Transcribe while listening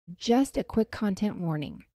Just a quick content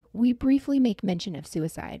warning. We briefly make mention of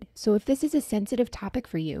suicide, so if this is a sensitive topic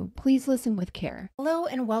for you, please listen with care. Hello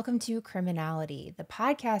and welcome to Criminality, the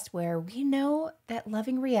podcast where we know that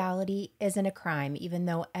loving reality isn't a crime, even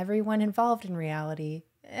though everyone involved in reality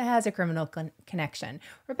has a criminal connection.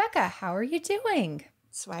 Rebekah, how are you doing?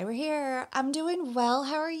 That's why we're here. I'm doing well.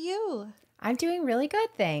 How are you? I'm doing really good,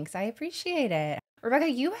 thanks. I appreciate it. Rebekah,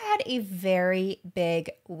 you had a very big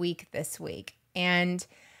week this week, and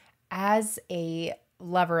as a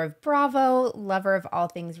lover of Bravo, lover of all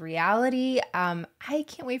things reality, I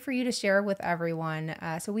can't wait for you to share with everyone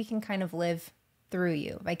so we can kind of live through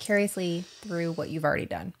you, vicariously through what you've already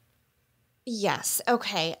done. Yes.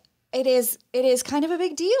 Okay. It is kind of a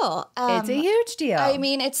big deal. It's a huge deal. I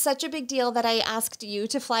mean, it's such a big deal that I asked you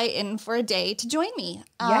to fly in for a day to join me.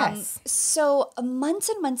 Yes. So months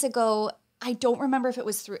and months ago, I don't remember if it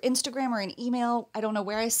was through Instagram or an email. I don't know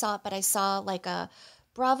where I saw it, but I saw like a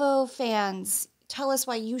Bravo fans, tell us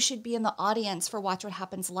why you should be in the audience for Watch What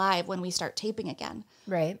Happens Live when we start taping again.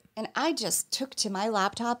 Right. And I just took to my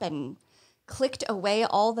laptop and clicked away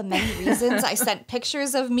all the many reasons. I sent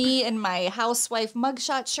pictures of me in my housewife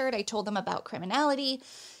mugshot shirt. I told them about Criminality.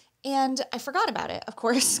 And I forgot about it, of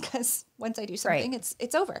course, because once I do something, Right.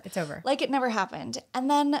 it's over. It's over. Like it never happened. And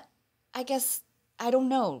then I guess, I don't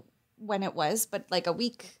know when it was, but like a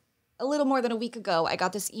little more than a week ago, I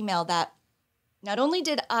got this email that not only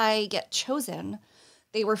did I get chosen,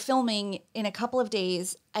 they were filming in a couple of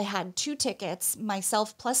days. I had 2 tickets,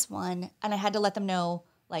 myself plus 1, and I had to let them know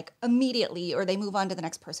like immediately or they move on to the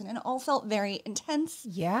next person. And it all felt very intense.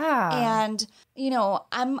 Yeah. And, you know,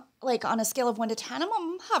 I'm like on a scale of 1 to 10,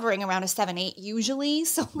 I'm hovering around a 7, 8 usually.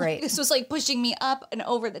 So Right. this was like pushing me up and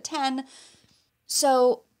over the 10.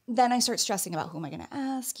 So then I start stressing about who am I going to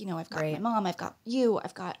ask? You know, I've got Right. my mom, I've got you,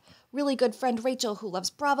 I've got really good friend Rachel who loves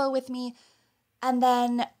Bravo with me. And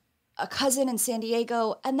then a cousin in San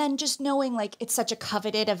Diego. And then just knowing like it's such a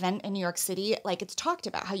coveted event in New York City, like it's talked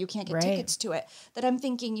about how you can't get Right. tickets to it, that I'm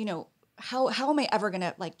thinking, you know, how am I ever going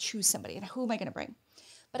to like choose somebody and who am I going to bring?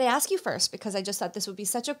 But I ask you first because I just thought this would be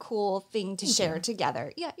such a cool thing to share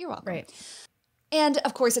together. Yeah, you're welcome. Right. And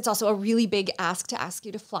of course, it's also a really big ask to ask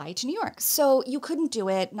you to fly to New York. So you couldn't do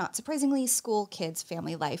it, not surprisingly, school, kids,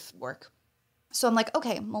 family, life, work. So I'm like,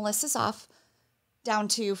 okay, Melissa's off, down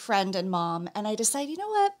to friend and mom. And I decide, you know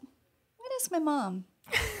what? I'm going to ask my mom.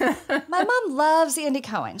 My mom loves Andy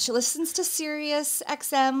Cohen. She listens to Sirius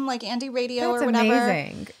XM, like Andy Radio That's or whatever.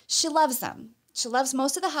 amazing. She loves them. She loves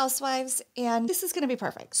most of the housewives. And this is going to be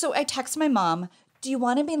perfect. So I text my mom, do you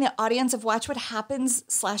want to be in the audience of Watch What Happens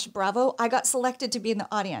 /Bravo? I got selected to be in the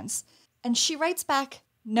audience. And she writes back,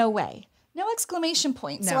 no way. No exclamation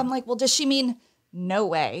point. So No. I'm like, well, does she mean no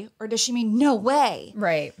way? Or does she mean no way?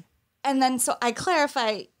 Right. And then so I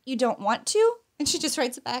clarify, you don't want to? And she just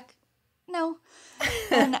writes back, no.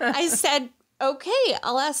 And I said, okay,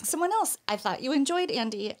 I'll ask someone else. I thought you enjoyed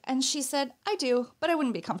Andy. And she said, I do, but I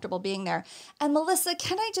wouldn't be comfortable being there. And Melissa,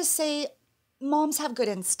 can I just say, moms have good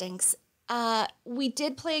instincts. We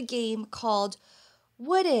did play a game called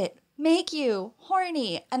Would It Make You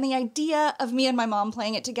Horny? And the idea of me and my mom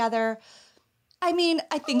playing it together, I mean,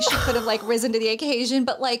 I think she could have like risen to the occasion,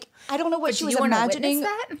 but like, I don't know what she was imagining.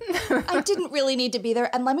 That? I didn't really need to be there.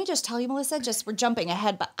 And let me just tell you, Melissa, just we're jumping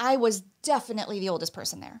ahead, but I was definitely the oldest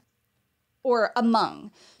person there or among.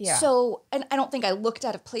 Yeah. So, and I don't think I looked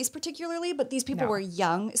out of place particularly, but these people No. were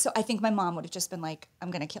young. So I think my mom would have just been like, I'm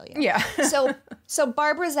going to kill you. Yeah. So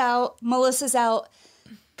Barbara's out, Melissa's out,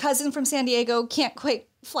 cousin from San Diego can't quite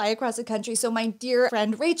fly across the country. So my dear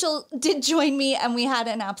friend Rachel did join me and we had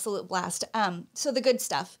an absolute blast. So the good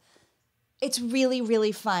stuff. It's really,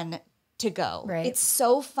 really fun to go. Right. It's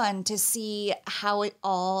so fun to see how it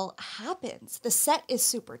all happens. The set is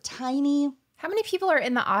super tiny. How many people are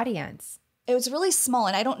in the audience? It was really small,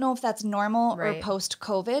 and I don't know if that's normal or Right.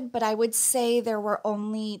 post-COVID, but I would say there were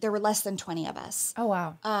less than 20 of us. Oh,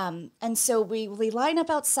 wow. And so we line up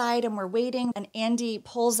outside and we're waiting, and Andy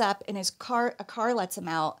pulls up in his car, a car lets him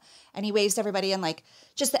out, and he waves to everybody, and like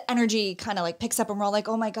just the energy kind of like picks up, and we're all like,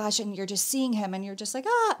 oh my gosh, and you're just seeing him and you're just like,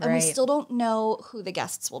 and we Right. still don't know who the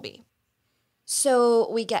guests will be. So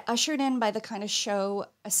we get ushered in by the kind of show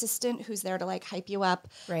assistant who's there to like hype you up.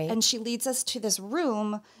 Right. And she leads us to this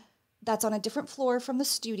room that's on a different floor from the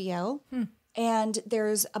studio. And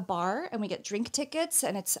there's a bar and we get drink tickets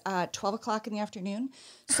and it's 12 o'clock in the afternoon.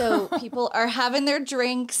 So people are having their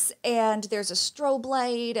drinks and there's a strobe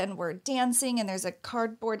light and we're dancing and there's a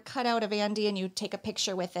cardboard cutout of Andy and you take a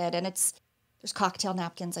picture with it. And there's cocktail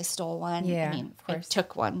napkins. I stole one. Yeah, I mean, of course. I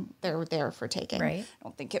took one. They were there for taking. Right. I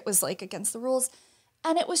don't think it was like against the rules.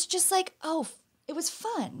 And it was just like, it was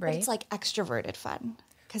fun. But Right. it's like extroverted fun.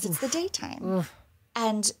 because it's the daytime. Oof.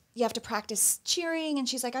 And you have to practice cheering. And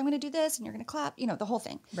she's like, I'm going to do this and you're going to clap, you know, the whole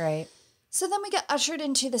thing. Right. So then we get ushered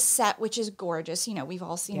into the set, which is gorgeous. You know, we've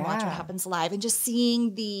all seen Watch What Happens Live, and just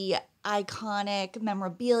seeing the iconic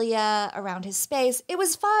memorabilia around his space. It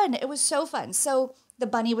was fun. It was so fun. So the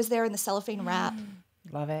bunny was there in the cellophane wrap.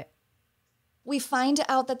 Love it. We find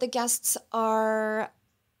out that the guests are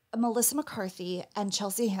Melissa McCarthy and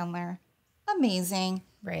Chelsea Handler. Amazing.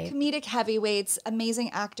 Right. Comedic heavyweights,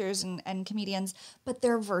 amazing actors and comedians, but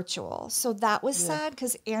they're virtual. So that was sad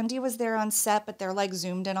because Andy was there on set, but they're like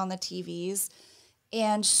zoomed in on the TVs.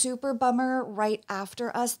 And super bummer, right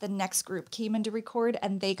after us, the next group came in to record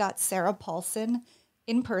and they got Sarah Paulson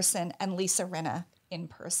in person and Lisa Rinna in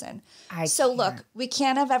person. Look, we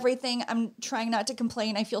can't have everything. I'm trying not to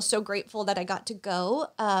complain. I feel so grateful that I got to go.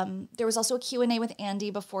 There was also a Q&A with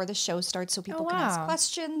Andy before the show starts so people can ask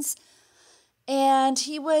questions. And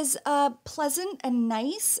he was pleasant and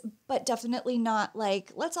nice, but definitely not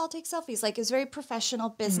like, let's all take selfies. Like, it's very professional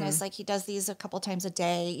business. Like, he does these a couple times a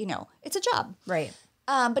day. You know, it's a job. Right.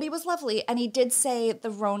 But he was lovely. And he did say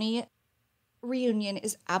the Roni reunion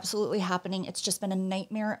is absolutely happening. It's just been a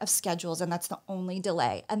nightmare of schedules, and that's the only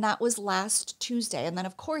delay. And that was last Tuesday. And then,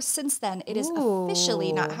 of course, since then, it is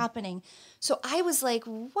officially not happening. So I was like,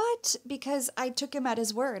 what? Because I took him at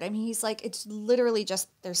his word. I mean, he's like, it's literally just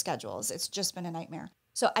their schedules. It's just been a nightmare.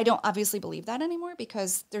 So I don't obviously believe that anymore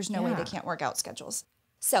because there's no way they can't work out schedules.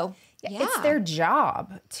 So, It's their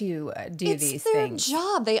job to do these things. It's their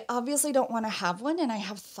job. They obviously don't want to have one, and I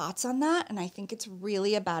have thoughts on that, and I think it's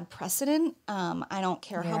really a bad precedent. I don't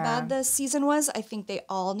care how bad the season was. I think they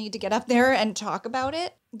all need to get up there and talk about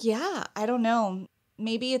it. Yeah, I don't know.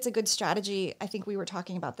 Maybe it's a good strategy. I think we were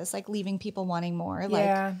talking about this, like leaving people wanting more.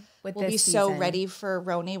 Like, we'll be so ready for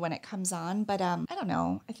Roni when it comes on. But I don't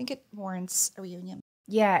know. I think it warrants a reunion.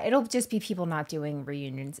 Yeah, it'll just be people not doing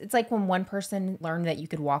reunions. It's like when one person learned that you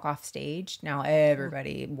could walk off stage. Now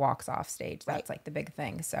everybody walks off stage. That's like the big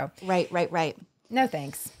thing. So Right. No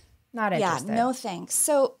thanks. Not interested. Yeah, no thanks.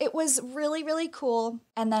 So it was really, really cool.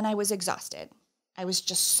 And then I was exhausted. I was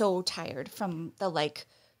just so tired from the like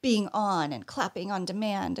being on and clapping on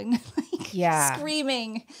demand and like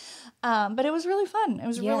screaming. But it was really fun. It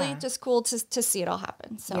was really just cool to see it all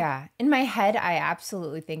happen. So yeah, in my head, I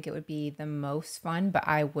absolutely think it would be the most fun, but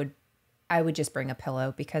I would just bring a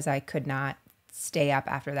pillow because I could not stay up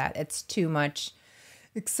after that. It's too much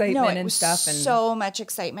excitement and stuff. And so much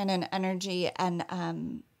excitement and energy. And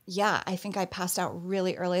I think I passed out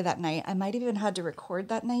really early that night. I might have even had to record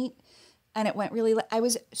that night. And it went really, I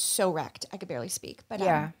was so wrecked. I could barely speak, but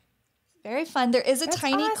very fun. There is a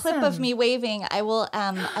tiny clip of me waving. I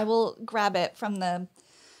will grab it from the,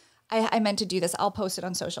 I meant to do this. I'll post it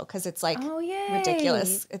on social because it's like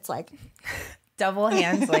ridiculous. It's like double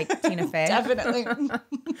hands like Tina Fey. Definitely.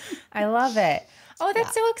 I love it. Oh,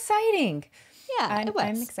 that's so exciting. Yeah, it was.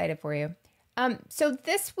 I'm excited for you. So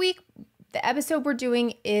this week, the episode we're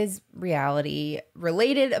doing is reality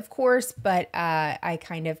related, of course, but I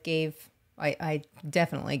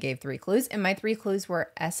definitely gave 3 clues, and my 3 clues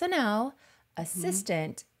were SNL,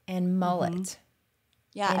 assistant, and mullet.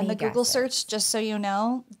 Yeah, and the Google search, just so you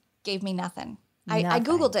know, gave me nothing. I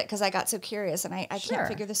Googled it because I got so curious, and I can't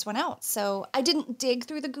figure this one out. So I didn't dig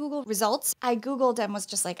through the Google results. I Googled and was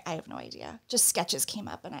just like, I have no idea. Just sketches came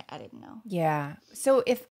up, and I didn't know. Yeah. So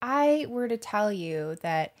if I were to tell you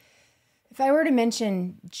that, if I were to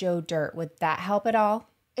mention Joe Dirt, would that help at all?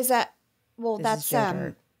 Is that, well, that's Joe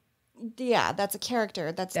Dirt. Yeah, that's a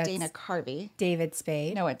character. That's Dana Carvey. David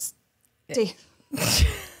Spade. No, it's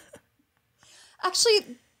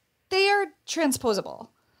actually, they are transposable.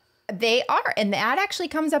 They are, and that actually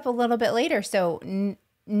comes up a little bit later. So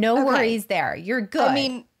no worries there. You're good. I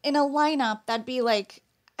mean, in a lineup, that'd be like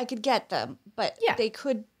I could get them, but they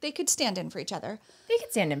could stand in for each other. They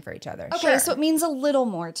could stand in for each other. Okay, so it means a little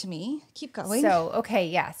more to me. Keep going. So,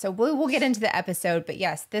 So we'll get into the episode. But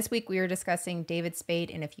yes, this week we are discussing David Spade.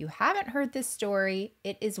 And if you haven't heard this story,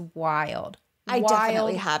 it is wild. I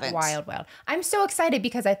definitely haven't. Wild. I'm so excited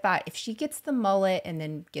because I thought if she gets the mullet and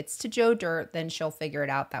then gets to Joe Dirt, then she'll figure it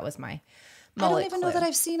out. That was my mullet I don't even know that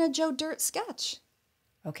I've seen a Joe Dirt sketch.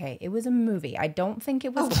 Okay, it was a movie. I don't think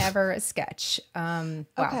it was ever a sketch.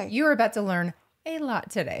 Wow, you were about to learn a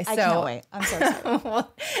lot today. I can't wait. I'm so excited.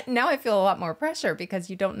 Well, now I feel a lot more pressure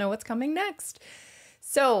because you don't know what's coming next.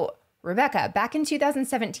 So, Rebekah, back in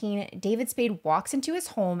 2017, David Spade walks into his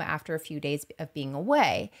home after a few days of being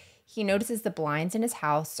away. He notices the blinds in his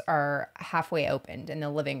house are halfway opened in the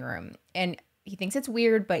living room. And he thinks it's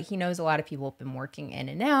weird, but he knows a lot of people have been working in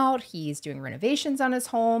and out. He's doing renovations on his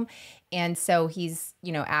home. And so he's,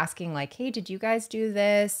 asking like, hey, did you guys do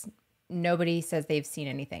this? nobody says they've seen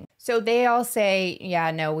anything. So they all say,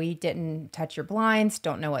 yeah, no, we didn't touch your blinds,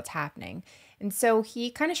 don't know what's happening. And so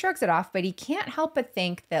he kind of shrugs it off, but he can't help but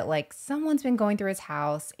think that like someone's been going through his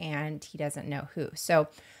house and he doesn't know who. So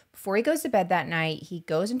before he goes to bed that night, he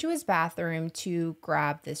goes into his bathroom to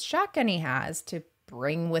grab this shotgun he has to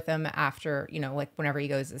bring with him after, like whenever he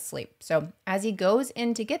goes to sleep. So as he goes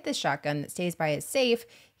in to get this shotgun that stays by his safe,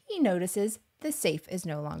 he notices the safe is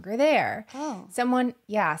no longer there. Oh.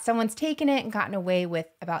 Someone's taken it and gotten away with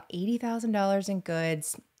about $80,000 in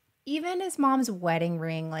goods. Even his mom's wedding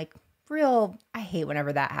ring, like I hate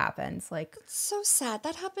whenever that happens. Like, it's so sad.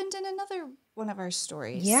 That happened in another one of our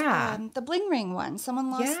stories. Yeah. The bling ring one.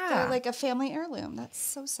 Someone lost a family heirloom. That's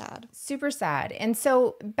so sad. Super sad. And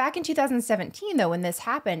so back in 2017, though, when this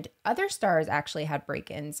happened, other stars actually had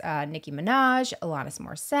break-ins. Nicki Minaj, Alanis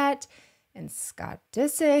Morissette, and Scott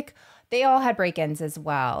Disick. They all had break-ins as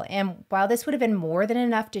well. And while this would have been more than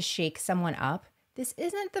enough to shake someone up, this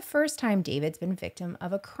isn't the first time David's been victim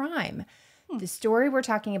of a crime. The story we're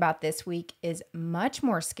talking about this week is much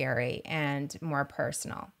more scary and more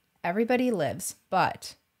personal. Everybody lives,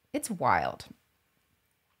 but it's wild.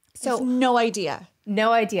 So no idea.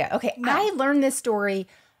 No idea. Okay, No. I learned this story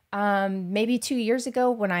maybe 2 years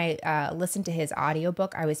ago when I listened to his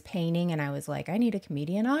audiobook. I was painting and I was like, I need a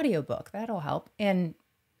comedian audiobook. That'll help. And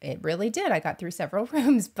it really did. I got through several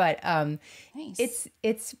rooms, but Nice.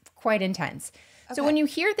 it's quite intense. So when you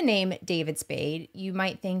hear the name David Spade, you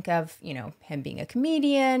might think of, him being a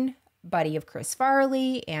comedian, buddy of Chris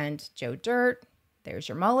Farley and Joe Dirt. There's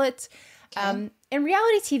your mullet. Okay. And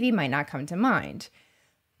reality TV might not come to mind.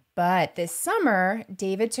 But this summer,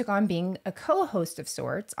 David took on being a co-host of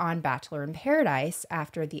sorts on Bachelor in Paradise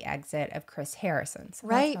after the exit of Chris Harrison. So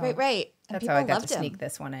Right. And that's people how I got loved to him. sneak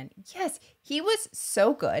this one in. Yes, he was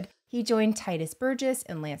so good. He joined Titus Burgess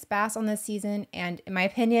and Lance Bass on this season. And in my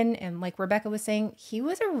opinion, and like Rebekah was saying, he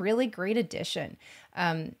was a really great addition.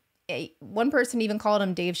 One person even called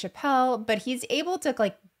him Dave Chappelle, but he's able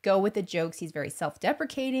to go with the jokes. He's very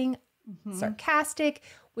self-deprecating, sarcastic,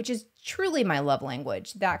 which is truly my love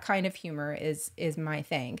language. That kind of humor is my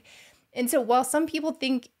thing. And so while some people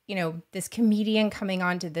think, this comedian coming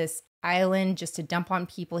onto this island just to dump on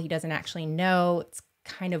people he doesn't actually know, it's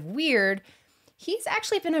kind of weird. He's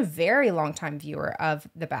actually been a very long time viewer of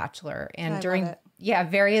The Bachelor. And during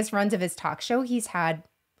various runs of his talk show, he's had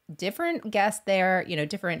different guests there,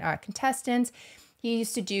 different contestants. He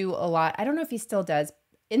used to do a lot, I don't know if he still does,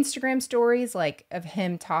 Instagram stories of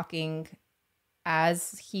him talking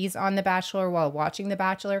as he's on The Bachelor while watching The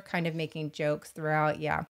Bachelor, kind of making jokes throughout.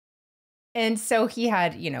 Yeah. And so he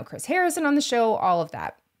had, Chris Harrison on the show, all of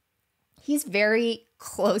that. He's very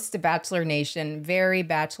close to Bachelor Nation, very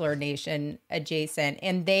Bachelor Nation adjacent.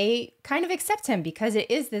 And they kind of accept him because it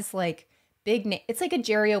is this big name. It's like a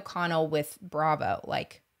Jerry O'Connell with Bravo.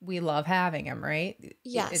 We love having him, right?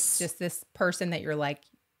 Yes. It's just this person that you're like,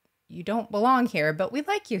 you don't belong here, but we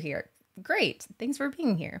like you here. Great. Thanks for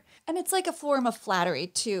being here. And it's like a form of flattery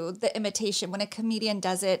too, the imitation. When a comedian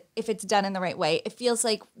does it, if it's done in the right way, it feels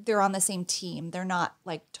like they're on the same team. They're not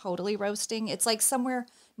totally roasting. It's somewhere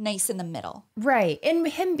nice in the middle. Right. And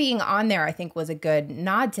him being on there, I think, was a good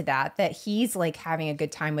nod to that he's having a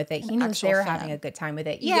good time with it. He knows they're having a good time with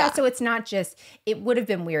it. Yeah. So it's not just, it would have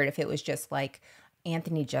been weird if it was just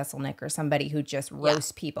Anthony Jeselnik or somebody who just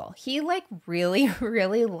roasts people. He really,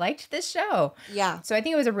 really liked this show. Yeah. So I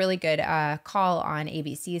think it was a really good call on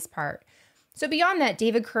ABC's part. So beyond that,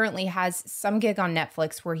 David currently has some gig on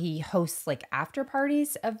Netflix where he hosts after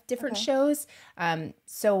parties of different shows.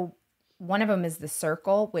 So one of them is The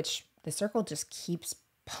Circle, which The Circle just keeps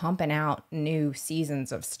pumping out new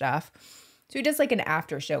seasons of stuff. So he does an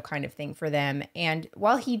after show kind of thing for them. And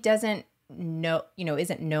while he doesn't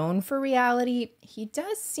isn't known for reality, he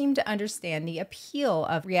does seem to understand the appeal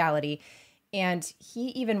of reality. And he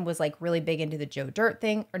even was really big into the Joe Dirt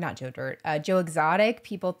thing, or not Joe Dirt, Joe Exotic.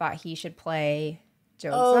 People thought he should play Joe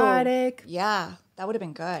Exotic. Yeah, that would have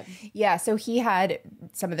been good. Yeah, so he had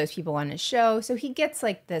some of those people on his show. So he gets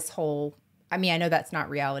this whole, I know that's not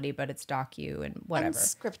reality, but it's docu and whatever.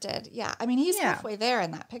 Unscripted. Yeah. He's halfway there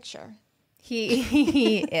in that picture.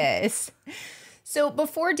 He is. So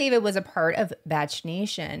before David was a part of Batch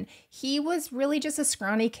Nation, he was really just a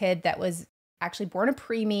scrawny kid that was actually born a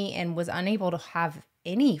preemie and was unable to have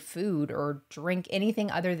any food or drink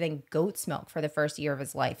anything other than goat's milk for the first year of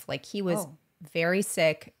his life. He was very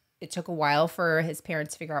sick. It took a while for his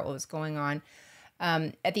parents to figure out what was going on.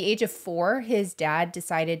 At the age of 4, his dad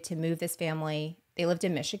decided to move this family. They lived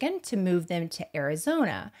in Michigan, to move them to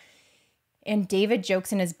Arizona. And David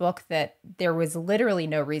jokes in his book that there was literally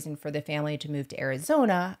no reason for the family to move to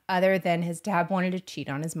Arizona other than his dad wanted to cheat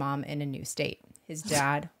on his mom in a new state. His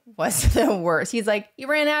dad was the worst. He's like, you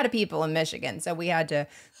ran out of people in Michigan, so we had to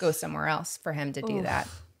go somewhere else for him to do that.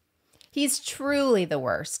 He's truly the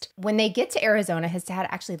worst. When they get to Arizona, his dad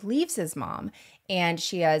actually leaves his mom, and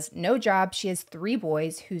she has no job. She has 3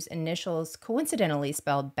 boys whose initials coincidentally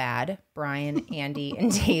spelled bad: Brian, Andy,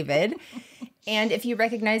 and David. And if you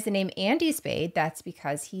recognize the name Andy Spade, that's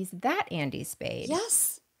because he's that Andy Spade.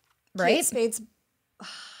 Yes. Right? Kate Spade's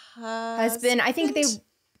husband. I think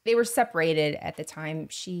they were separated at the time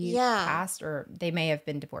she passed, or they may have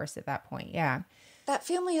been divorced at that point. Yeah. That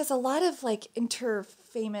family has a lot of like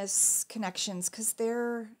inter-famous connections because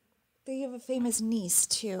they have a famous niece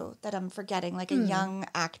too that I'm forgetting, like a young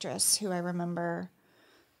actress who I remember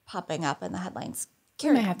popping up in the headlines.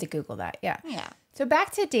 I might have to Google that. Yeah. Yeah. So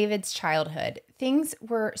back to David's childhood. Things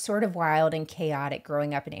were sort of wild and chaotic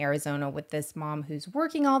growing up in Arizona with this mom who's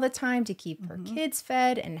working all the time to keep her kids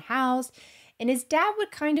fed and housed. And his dad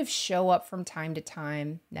would kind of show up from time to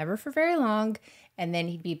time, never for very long, and then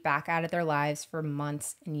he'd be back out of their lives for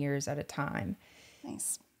months and years at a time.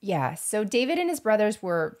 Nice. Yeah, so David and his brothers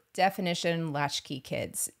were definition latchkey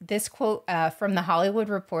kids. This quote from The Hollywood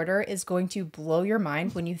Reporter is going to blow your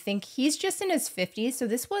mind when you think he's just in his 50s, so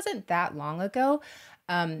this wasn't that long ago,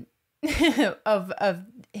 of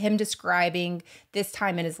him describing this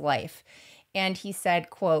time in his life. And he said,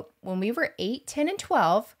 quote, "When we were 8, 10, and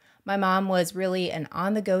 12, my mom was really an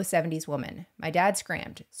on-the-go 70s woman. My dad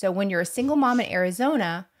scrammed. So when you're a single mom in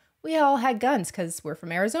Arizona, we all had guns because we're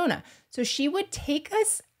from Arizona. So she would take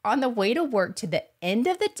us on the way to work to the end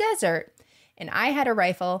of the desert, and I had a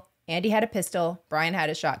rifle, Andy had a pistol, Brian had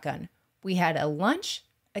a shotgun. We had a lunch,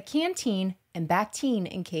 a canteen, and Bactine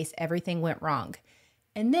in case everything went wrong.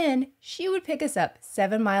 And then she would pick us up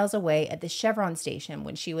 7 miles away at the Chevron station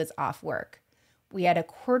when she was off work. We had a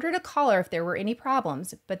quarter to call her if there were any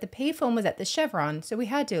problems, but the payphone was at the Chevron, so we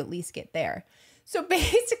had to at least get there." So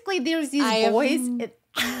basically, there's these boys.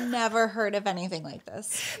 I've never heard of anything like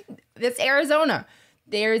this. It's Arizona.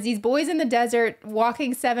 There's these boys in the desert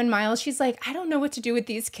walking 7 miles. She's like, I don't know what to do with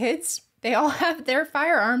these kids. They all have their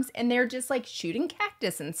firearms, and they're just like shooting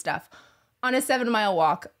cactus and stuff on a 7-mile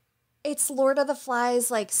walk. It's Lord of the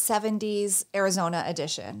Flies, like 70s Arizona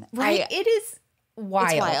edition. Right? It is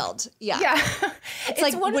wild. It's wild. Yeah. It's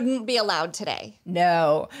like wouldn't be allowed today.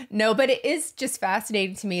 No, but it is just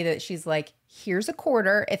fascinating to me that she's like, here's a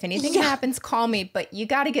quarter. If anything happens, call me. But you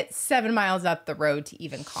got to get 7 miles up the road to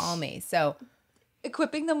even call me. So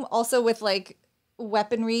equipping them also with like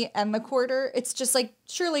weaponry and the quarter, it's just like,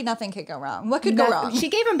 surely nothing could go wrong. What could go wrong? She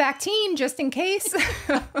gave him Bactine just in case.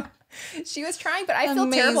 She was trying, but I feel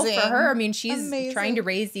terrible for her. I mean, she's trying to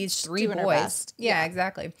raise these 3 boys. Yeah,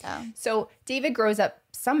 exactly. Yeah. So David grows up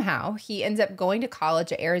somehow. He ends up going to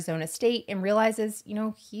college at Arizona State and realizes,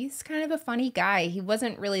 he's kind of a funny guy. He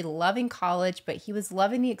wasn't really loving college, but he was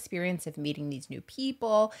loving the experience of meeting these new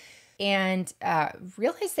people, and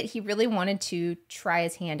realized that he really wanted to try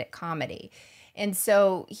his hand at comedy. And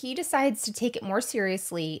so he decides to take it more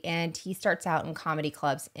seriously, and he starts out in comedy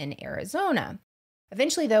clubs in Arizona.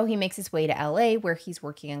 Eventually, though, he makes his way to LA, where he's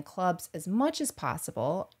working in clubs as much as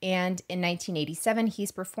possible. And in 1987,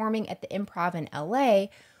 he's performing at the Improv in LA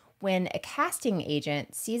when a casting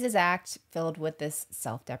agent sees his act filled with this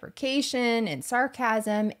self-deprecation and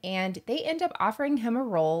sarcasm, and they end up offering him a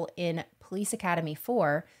role in Police Academy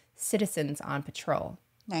 4, Citizens on Patrol.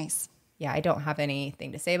 Nice. Yeah, I don't have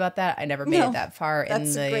anything to say about that. I never made it that far in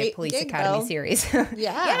the Police Academy series.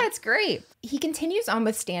 Yeah, it's great. He continues on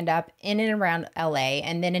with stand-up in and around LA,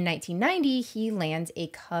 and then in 1990, he lands a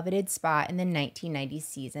coveted spot in the 1990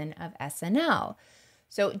 season of SNL.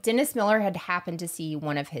 So Dennis Miller had happened to see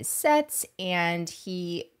one of his sets, and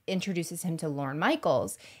he introduces him to Lorne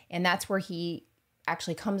Michaels, and that's where he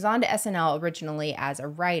actually comes on to SNL originally as a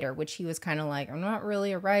writer, which he was kind of like, I'm not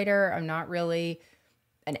really a writer, I'm not really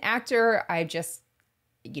an actor, I just,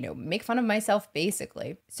 make fun of myself,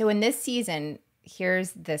 basically. So in this season,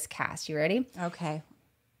 here's this cast. You ready? Okay.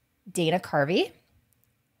 Dana Carvey,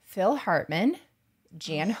 Phil Hartman,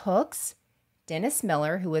 Jan Hooks, Dennis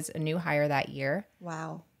Miller, who was a new hire that year.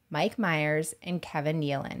 Wow. Mike Myers, and Kevin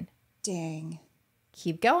Nealon. Dang.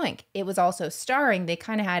 Keep going. It was also starring. They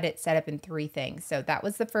kind of had it set up in 3 things. So that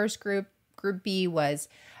was the first group. Group B was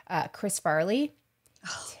Chris Farley,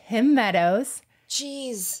 Tim Meadows,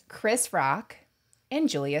 Chris Rock, and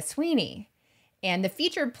Julia Sweeney. And the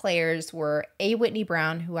featured players were A. Whitney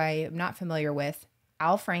Brown, who I am not familiar with,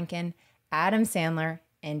 Al Franken, Adam Sandler,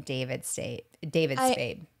 and David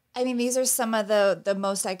Spade. I mean, these are some of the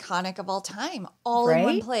most iconic of all time, all in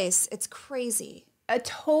one Right? place. It's crazy. A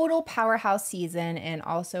total powerhouse season, and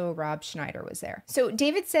also Rob Schneider was there. So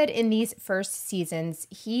David said in these first seasons,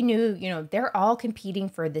 he knew, they're all competing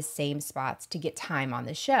for the same spots to get time on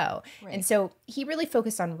the show. Right. And so he really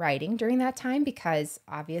focused on writing during that time because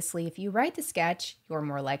obviously if you write the sketch, you're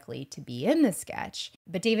more likely to be in the sketch.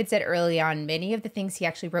 But David said early on, many of the things he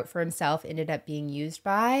actually wrote for himself ended up being used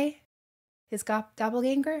by his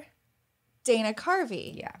doppelganger. Dana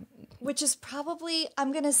Carvey. Yeah. Which is probably,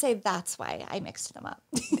 I'm going to say that's why I mixed them up.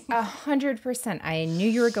 100%. I knew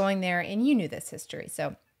you were going there and you knew this history.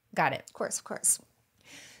 So got it. Of course.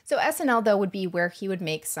 So SNL, though, would be where he would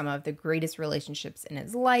make some of the greatest relationships in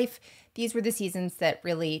his life. These were the seasons that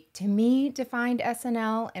really, to me, defined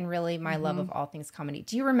SNL and really my love of all things comedy.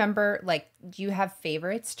 Do you remember, do you have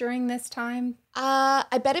favorites during this time?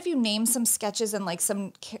 I bet if you name some sketches and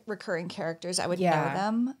some recurring characters, I would know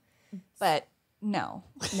them. But no.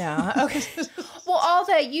 No. Okay. Well, all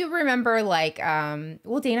that you remember, Dana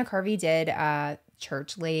Carvey did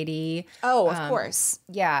Church Lady. Oh, of course.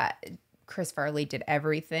 Yeah. Chris Farley did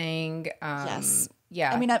everything. Yes.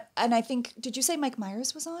 Yeah. I mean, and I think, did you say Mike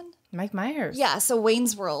Myers was on? Mike Myers. Yeah. So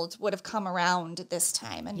Wayne's World would have come around this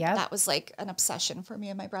time. And Yep. that was an obsession for me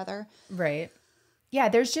and my brother. Right. Yeah.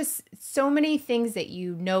 There's just so many things that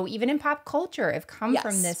even in pop culture, have come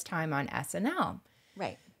from this time on SNL.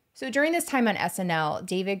 Right. So during this time on SNL,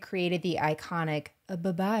 David created the iconic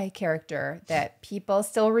bye-bye character that people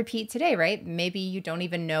still repeat today, right? Maybe you don't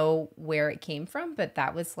even know where it came from, but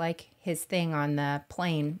that was his thing on the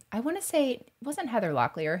plane. I want to say it wasn't Heather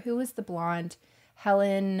Locklear. Who was the blonde?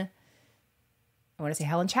 Helen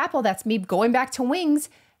Chappell. That's me going back to Wings.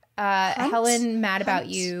 Helen, Mad About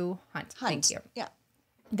You. Hunt. Thank you. Yeah.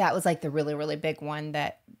 That was the really, really big one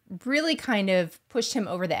that really kind of pushed him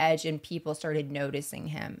over the edge and people started noticing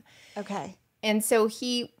him. Okay. And so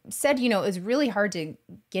he said, it was really hard to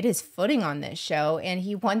get his footing on this show. And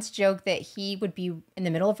he once joked that he would be in the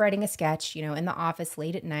middle of writing a sketch, in the office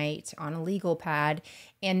late at night on a legal pad.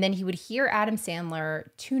 And then he would hear Adam Sandler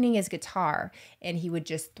tuning his guitar and he would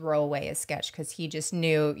just throw away his sketch because he just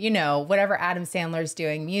knew, whatever Adam Sandler's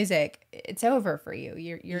doing music, it's over for you.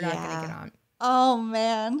 You're not going to get on. Oh,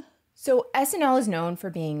 man. So SNL is known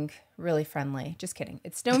for being really friendly. Just kidding.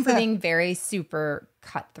 It's known for being very super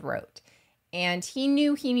cutthroat. And he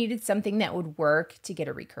knew he needed something that would work to get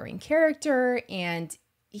a recurring character. And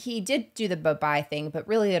he did do the bye-bye thing, but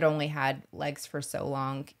really it only had legs for so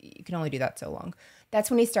long. You can only do that so long. That's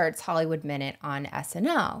when he starts Hollywood Minute on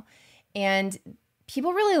SNL. And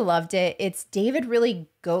people really loved it. It's David really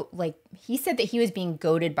he said that he was being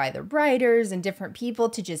goaded by the writers and different people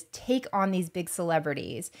to just take on these big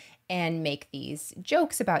celebrities and make these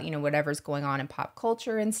jokes about, whatever's going on in pop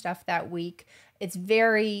culture and stuff that week. It's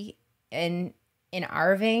very in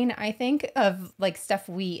our vein, I think, of stuff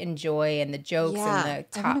we enjoy and the jokes and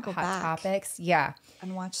the hot topics. Yeah.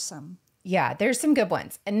 And watch some. Yeah, there's some good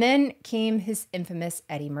ones. And then came his infamous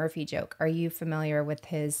Eddie Murphy joke. Are you familiar with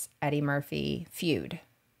his Eddie Murphy feud?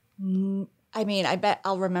 I mean, I bet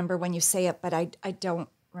I'll remember when you say it, but I don't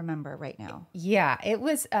remember right now. Yeah, it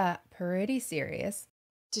was pretty serious.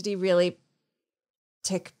 Did he really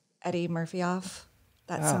tick Eddie Murphy off?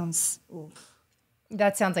 That sounds... Oof.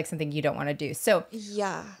 That sounds like something you don't want to do. So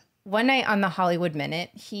yeah. One night on the Hollywood Minute,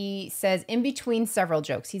 he says in between several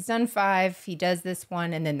jokes, he's done 5, he does this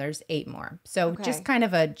one, and then there's 8 more. So just kind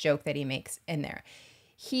of a joke that he makes in there.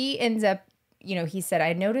 He ends up, he said,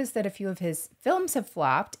 I noticed that a few of his films have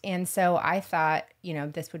flopped, and so I thought,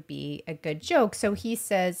 this would be a good joke. So he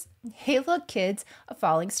says, hey, look, kids, a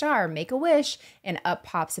falling star, make a wish, and up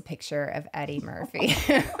pops a picture of Eddie Murphy.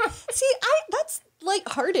 See, that's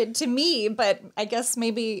lighthearted to me, but I guess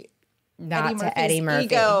maybe... Not to Eddie Murphy.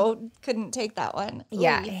 Ego couldn't take that one.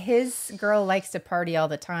 Yeah, his girl likes to party all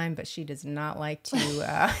the time, but she does not like to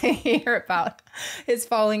hear about his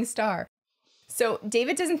falling star. So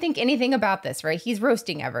David doesn't think anything about this, right? He's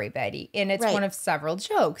roasting everybody, and it's one of several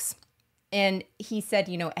jokes. And he said,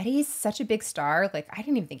 Eddie's such a big star. I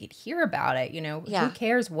didn't even think he'd hear about it. Who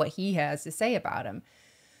cares what he has to say about him?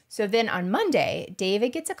 So then on Monday, David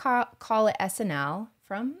gets a call at SNL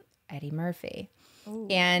from Eddie Murphy. Ooh.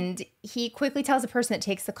 And he quickly tells the person that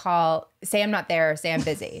takes the call, say I'm not there, say I'm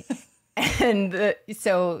busy. And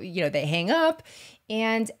so, they hang up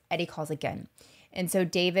and Eddie calls again. And so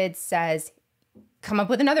David says, come up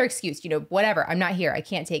with another excuse, whatever, I'm not here, I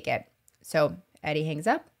can't take it. So Eddie hangs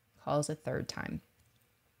up, calls a third time.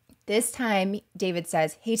 This time, David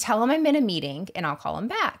says, hey, tell him I'm in a meeting and I'll call him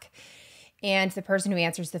back. And the person who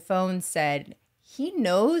answers the phone said, he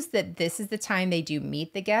knows that this is the time they do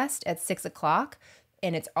meet the guest at 6 o'clock.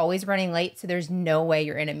 and it's always running late, so there's no way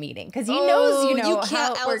you're in a meeting because he knows, you can't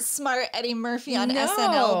how it works. outsmart Eddie Murphy on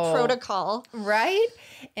SNL protocol. Right?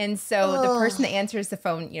 And so the person that answers the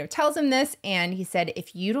phone, tells him this, and he said,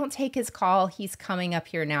 if you don't take his call, he's coming up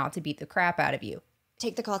here now to beat the crap out of you.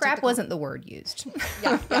 Take the call. Crap wasn't the word used.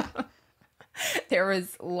 Yeah. There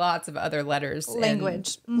was lots of other letters.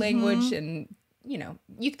 Language. And,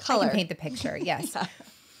 you can paint the picture. Yes. Yeah.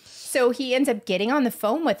 So he ends up getting on the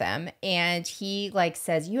phone with him, and he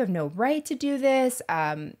says, you have no right to do this.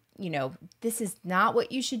 This is not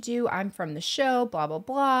what you should do. I'm from the show, blah, blah,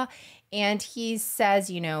 blah. And he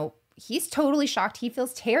says, he's totally shocked. He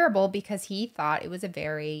feels terrible because he thought it was a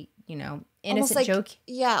very, innocent joke.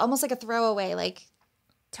 Yeah, almost like a throwaway,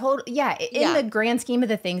 in the grand scheme of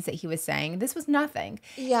the things that he was saying, this was nothing.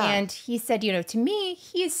 Yeah. And he said, to me,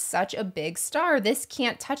 he's such a big star. This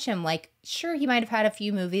can't touch him. Sure, he might have had a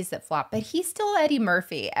few movies that flopped, but he's still Eddie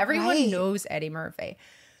Murphy. Everyone knows Eddie Murphy.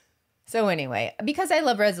 So anyway, because I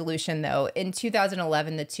love resolution, though, in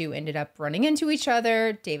 2011, the two ended up running into each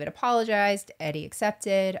other. David apologized. Eddie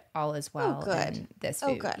accepted. All is well. Oh, good. In this Oh,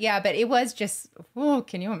 food. good. Yeah, but it was just,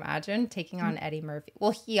 can you imagine taking on Eddie Murphy?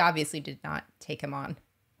 Well, he obviously did not take him on.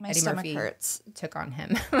 My Eddie stomach Murphy hurts took on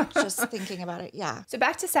him. just thinking about it. Yeah. So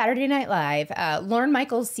back to Saturday Night Live, Lorne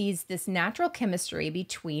Michaels sees this natural chemistry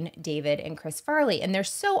between David and Chris Farley, and they're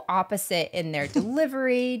so opposite in their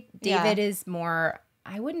delivery. David is more,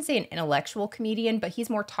 I wouldn't say an intellectual comedian, but he's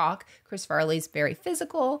more talk. Chris Farley's very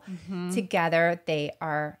physical. Together, they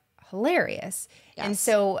are hilarious. Yes. And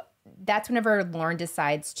so that's whenever Lorne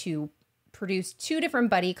decides to produce two different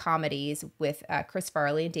buddy comedies with Chris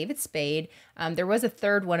Farley and David Spade. There was a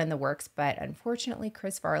third one in the works, but unfortunately,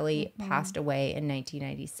 Chris Farley passed away in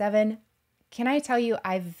 1997. Can I tell you,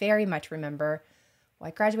 I very much remember, I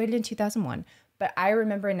graduated in 2001, but I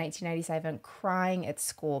remember in 1997 crying at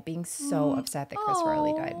school, being so upset that Chris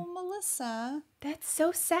Farley died. Oh, Melissa. That's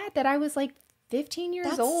so sad that I was 15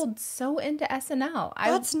 years old, so into SNL.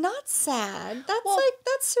 That's not sad.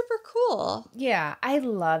 That's super cool. Yeah, I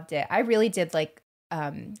loved it. I really did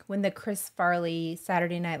when the Chris Farley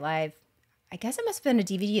Saturday Night Live, I guess it must have been a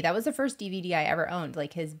DVD. That was the first DVD I ever owned,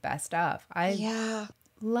 his best of. I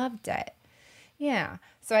loved it. Yeah.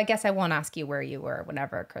 So I guess I won't ask you where you were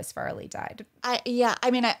whenever Chris Farley died. I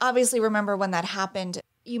obviously remember when that happened.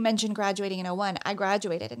 You mentioned graduating in 2001. I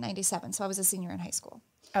graduated in 97, so I was a senior in high school.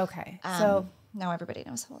 Okay. So now everybody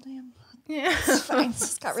knows how old I am. yeah. It's fine. It's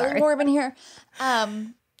just got really warm in here.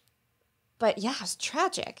 But yeah, it was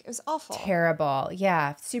tragic. It was awful. Terrible.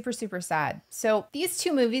 Yeah. Super, super sad. So these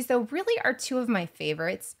two movies, though, really are two of my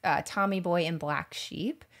favorites, Tommy Boy and Black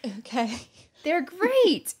Sheep. Okay. They're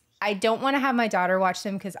great. I don't want to have my daughter watch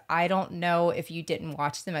them because I don't know if you didn't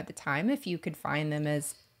watch them at the time, if you could find them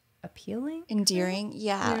as appealing. Endearing.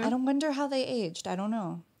 Yeah. I don't wonder how they aged. I don't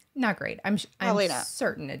know. Not great. I'm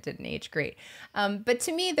certain it didn't age great. But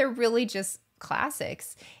to me, they're really just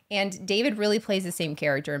classics. And David really plays the same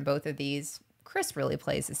character in both of these. Chris really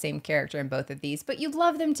plays the same character in both of these. But you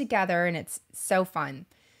love them together, and it's so fun.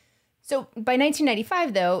 So by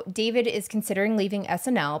 1995, though, David is considering leaving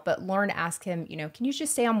SNL, but Lorne asked him, can you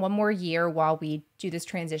just stay on one more year while we do this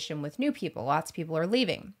transition with new people? Lots of people are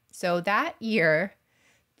leaving. So that year,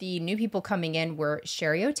 the new people coming in were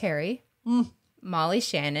Sherry O'Terry, Molly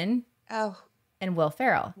Shannon, and Will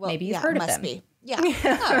Ferrell. Maybe you've heard of them. Must be.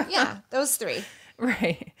 Yeah. Those three.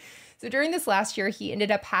 Right. So during this last year, he ended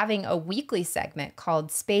up having a weekly segment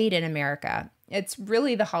called Spade in America. It's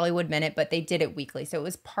really the Hollywood Minute, but they did it weekly. So it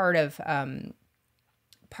was part of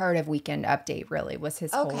Weekend Update, really, was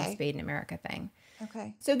his whole Spade in America thing.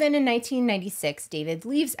 Okay. So then in 1996, David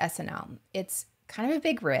leaves SNL. It's kind of a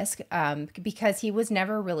big risk because he was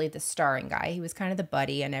never really the starring guy. He was kind of the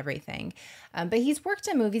buddy and everything. But he's worked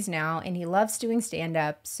in movies now, and he loves doing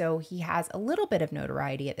stand-up, so he has a little bit of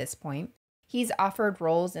notoriety at this point. He's offered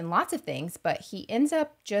roles in lots of things, but he ends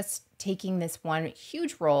up just taking this one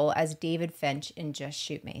huge role as David Finch in Just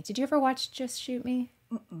Shoot Me. Did you ever watch Just Shoot Me?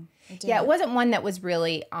 Yeah, it wasn't one that was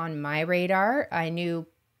really on my radar. I knew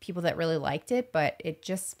people that really liked it, but it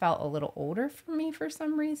just felt a little older for me for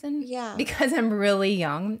some reason. Yeah. Because I'm really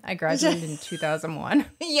young. I graduated in 2001.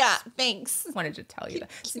 Yeah, thanks. Wanted to tell you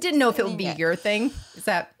that. I didn't know if it would be your thing. Is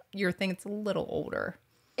that your thing? It's a little older.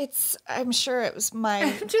 I'm sure it was my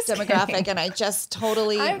demographic, kidding. And I just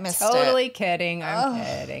totally missed it. I'm totally kidding.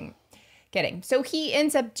 I'm kidding. So he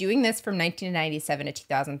ends up doing this from 1997 to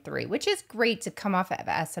 2003, which is great to come off of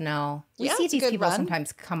SNL. We see these people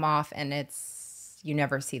sometimes come off, and you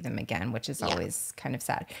never see them again, which is always kind of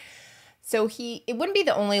sad. So it wouldn't be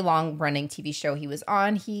the only long-running TV show he was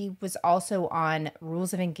on. He was also on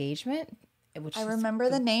Rules of Engagement. which I is remember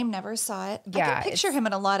the name, never saw it. Yeah, I can picture him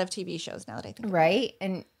in a lot of TV shows now that I think about it. right.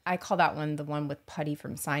 And I call that one the one with Putty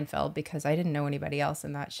from Seinfeld because I didn't know anybody else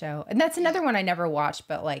in that show. And that's another one I never watched,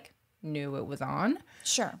 but like knew it was on.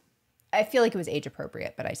 Sure. I feel like it was age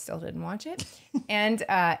appropriate, but I still didn't watch it. And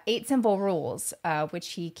 8 Simple Rules, which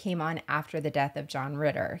he came on after the death of John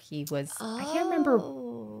Ritter. He was, I can't remember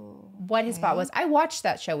what his spot was. I watched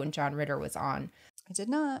that show when John Ritter was on. I did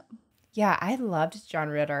not. Yeah, I loved John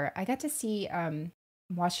Ritter. I got to see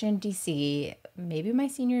Washington, D.C., maybe my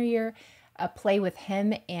senior year, a play with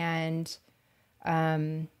him and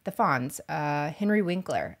the Fonz, Henry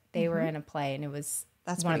Winkler. They were in a play, and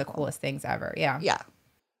that's one of the coolest things ever. Yeah. Yeah.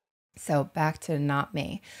 So back to not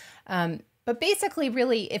me. But basically,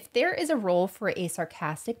 really, if there is a role for a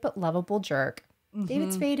sarcastic but lovable jerk,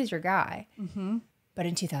 David Spade is your guy. But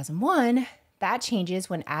in 2001, that changes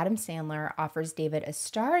when Adam Sandler offers David a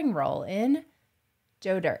starring role in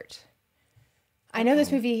Joe Dirt. I know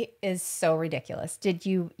this movie is so ridiculous.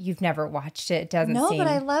 You've never watched it? It doesn't seem. No, but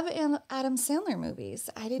I love Adam Sandler movies.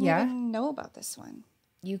 I didn't even know about this one.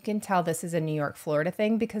 You can tell this is a New York, Florida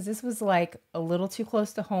thing because this was like a little too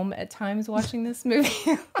close to home at times watching this movie.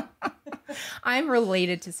 I'm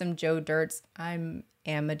related to some Joe Dirts. Am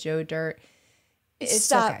a Joe Dirt. It's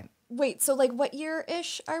Stop. okay. Wait, so like what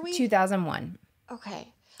year-ish are we? 2001.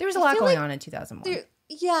 Okay. There was a lot going on in 2001.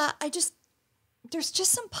 There's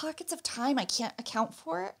just some pockets of time I can't account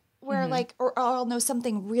for where like, or I'll know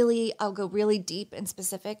something really, I'll go really deep and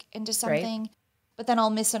specific into something, but then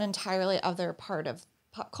I'll miss an entirely other part of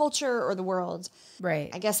pop culture or the world. Right.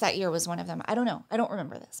 I guess that year was one of them. I don't know. I don't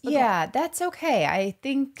remember this. But Yeah, that's okay. I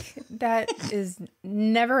think that is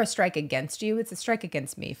never a strike against you. It's a strike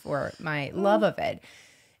against me for my love of it.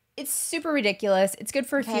 It's super ridiculous. It's good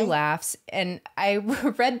for a few laughs. And I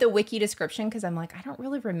read the wiki description because I'm like, I don't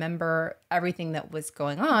really remember everything that was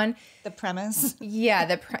going on. The premise.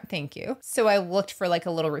 Yeah, thank you. So I looked for like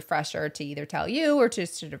a little refresher to either tell you or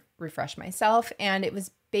just to refresh myself. And it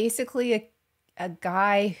was basically a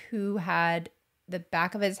guy who had the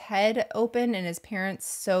back of his head open and his parents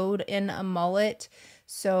sewed in a mullet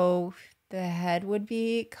so the head would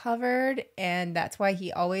be covered, and that's why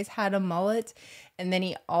he always had a mullet. And then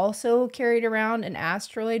he also carried around an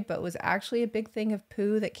asteroid, but was actually a big thing of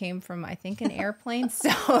poo that came from, I think, an airplane.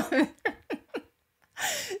 So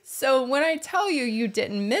when I tell you you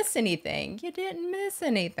didn't miss anything, you didn't miss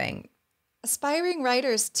anything. Aspiring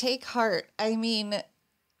writers, take heart. I mean,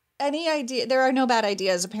 any idea? There are no bad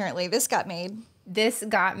ideas, apparently. This got made.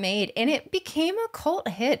 And it became a cult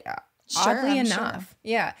hit, oddly enough. Sure.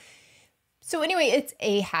 Yeah. So anyway, it's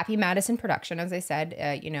a Happy Madison production, as I said.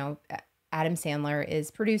 Adam Sandler is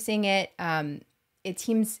producing it. It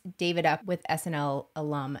teams David up with SNL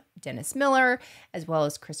alum Dennis Miller, as well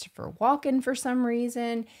as Christopher Walken for some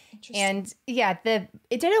reason. And yeah, it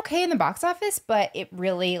did okay in the box office, but it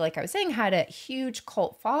really, like I was saying, had a huge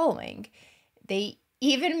cult following. They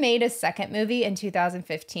even made a second movie in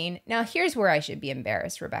 2015. Now, here's where I should be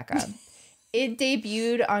embarrassed, Rebekah. It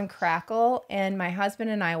debuted on Crackle, and my husband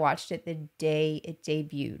and I watched it the day it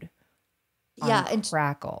debuted. On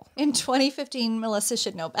Crackle. In 2015, Melissa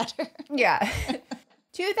should know better. Yeah.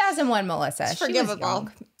 2001 Melissa. It's forgivable.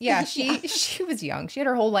 She was young. She was young. She had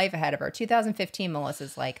her whole life ahead of her. 2015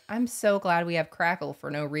 Melissa's like, I'm so glad we have Crackle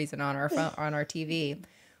for no reason on our phone, on our TV.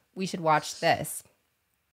 We should watch this.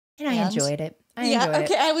 And I enjoyed it.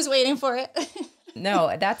 I was waiting for it.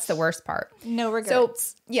 No, that's the worst part. No regrets.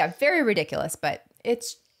 So, yeah, very ridiculous, but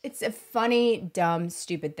it's a funny, dumb,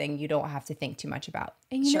 stupid thing you don't have to think too much about.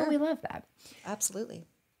 And you know we love that. Absolutely.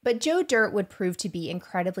 But Joe Dirt would prove to be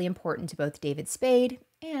incredibly important to both David Spade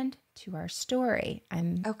and to our story.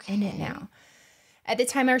 I'm in it now. At the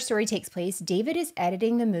time our story takes place, David is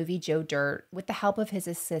editing the movie Joe Dirt with the help of his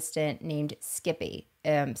assistant named Skippy.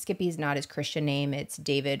 Skippy's not his Christian name. It's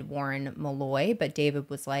David Warren Malloy. But David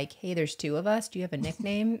was like, hey, there's two of us. Do you have a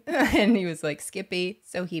nickname? And he was like, Skippy.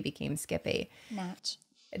 So he became Skippy. Match.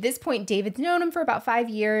 At this point, David's known him for about 5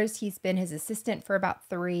 years. He's been his assistant for about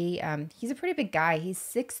 3. He's a pretty big guy. He's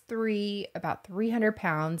 6'3", about 300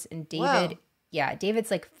 pounds. And David, David's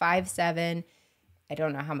like 5'7". I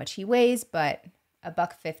don't know how much he weighs, but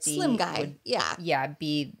 $150. Slim guy. Would,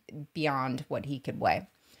 be beyond what he could weigh.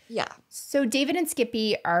 Yeah. So David and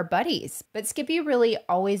Skippy are buddies, but Skippy really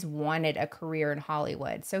always wanted a career in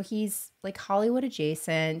Hollywood. So he's like Hollywood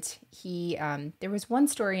adjacent. There was one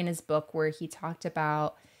story in his book where he talked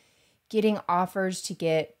about getting offers to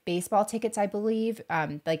get baseball tickets, I believe.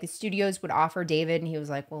 Like the studios would offer David, and he was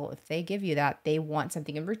like, well, if they give you that, they want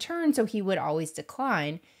something in return. So he would always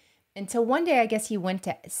decline. Until one day, I guess he went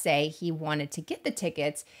to say he wanted to get the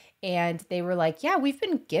tickets, And they were like, yeah, we've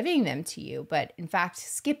been giving them to you. But in fact,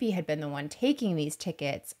 Skippy had been the one taking these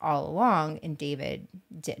tickets all along, and David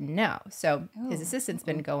didn't know. So his assistant's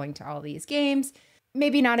been going to all these games.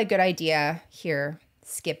 Maybe not a good idea here,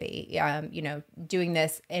 Skippy, doing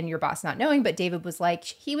this and your boss not knowing. But David was like,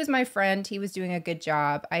 he was my friend. He was doing a good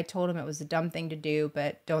job. I told him it was a dumb thing to do,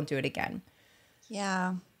 but don't do it again.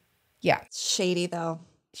 Yeah. Yeah. Shady, though.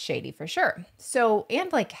 Shady for sure. So, and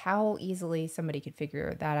like how easily somebody could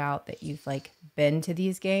figure that out, that you've like been to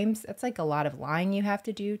these games. That's like a lot of lying you have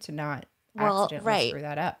to do to not accidentally screw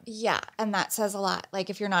that up. Yeah. And that says a lot. Like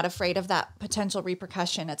if you're not afraid of that potential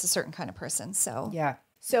repercussion, it's a certain kind of person. So yeah.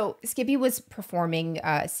 So Skippy was performing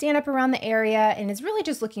stand-up around the area and is really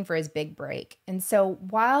just looking for his big break. And so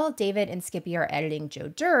while David and Skippy are editing Joe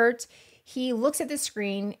Dirt, he looks at the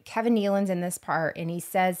screen. Kevin Nealon's in this part, and he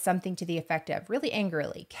says something to the effect of, really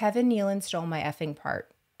angrily, Kevin Nealon stole my effing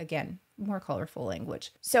part. Again, more colorful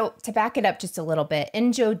language. So to back it up just a little bit,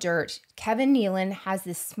 in Joe Dirt, Kevin Nealon has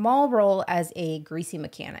this small role as a greasy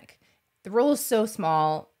mechanic. The role is so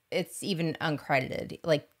small, it's even uncredited.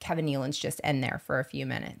 Like Kevin Nealon's just in there for a few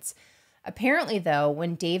minutes. Apparently, though,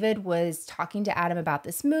 when David was talking to Adam about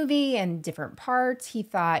this movie and different parts, he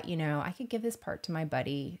thought, I could give this part to my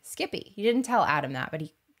buddy Skippy. He didn't tell Adam that, but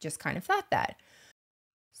he just kind of thought that.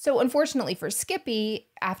 So unfortunately for Skippy,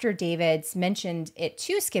 after David's mentioned it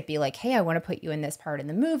to Skippy, like, hey, I want to put you in this part in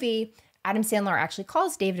the movie, Adam Sandler actually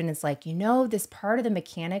calls David and is like, this part of the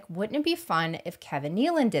mechanic, wouldn't it be fun if Kevin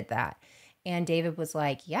Nealon did that? And David was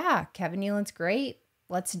like, yeah, Kevin Nealon's great.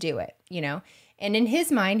 Let's do it, And in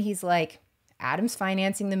his mind, he's like, Adam's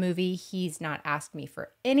financing the movie. He's not asked me for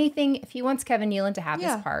anything. If he wants Kevin Nealon to have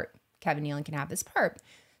this part, Kevin Nealon can have this part.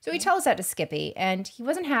 So he tells that to Skippy, and he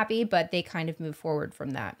wasn't happy, but they kind of move forward from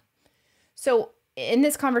that. So in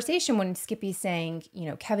this conversation, when Skippy's saying,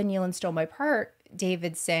 Kevin Nealon stole my part,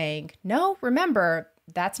 David's saying, no, remember,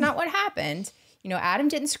 that's not what happened. Adam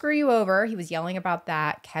didn't screw you over. He was yelling about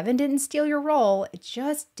that. Kevin didn't steal your role. It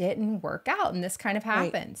just didn't work out, and this kind of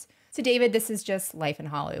happens. Right. So, David, this is just life in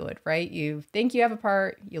Hollywood, right? You think you have a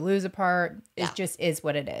part, you lose a part. It just is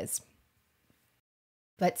what it is.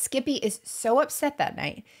 But Skippy is so upset that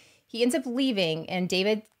night. He ends up leaving, and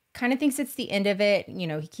David kind of thinks it's the end of it.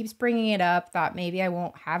 He keeps bringing it up, thought maybe I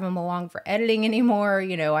won't have him along for editing anymore.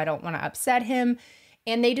 I don't want to upset him.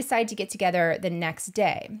 And they decide to get together the next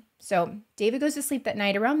day. So David goes to sleep that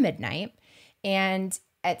night around midnight. And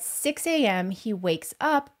at 6 a.m., he wakes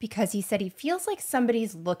up because he said he feels like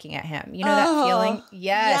somebody's looking at him. That feeling?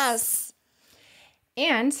 Yes.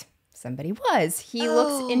 And somebody was. He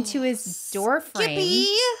looks into his door frame.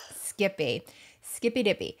 Skippy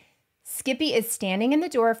Dippy. Skippy is standing in the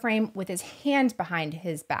door frame with his hand behind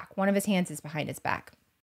his back. One of his hands is behind his back.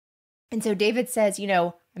 And so David says,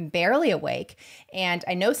 I'm barely awake and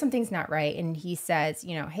I know something's not right. And he says,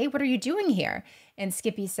 hey, what are you doing here? And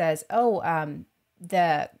Skippy says,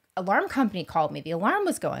 the alarm company called me. The alarm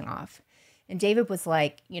was going off. And David was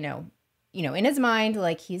like, in his mind,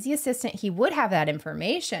 like he's the assistant, he would have that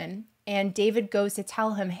information. And David goes to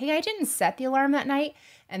tell him, hey, I didn't set the alarm that night.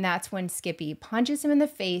 And that's when Skippy punches him in the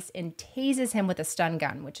face and tases him with a stun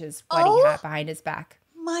gun, which is what he had behind his back.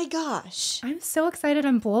 My gosh. I'm so excited.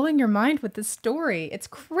 I'm blowing your mind with this story. It's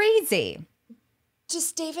crazy.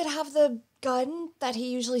 Does David have the gun that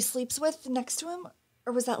he usually sleeps with next to him?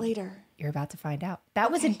 Or was that later? You're about to find out.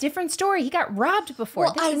 That was a different story. He got robbed before.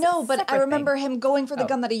 Well, I know, but I remember him going for the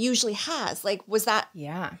gun that he usually has. Like, was that?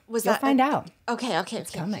 Yeah. Was You'll that? Find out. Okay.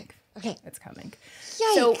 It's coming. Okay. It's coming.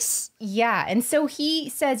 Yikes. So, yeah. And so he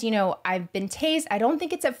says, I've been tased. I don't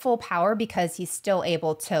think it's at full power because he's still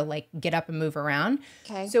able to like get up and move around.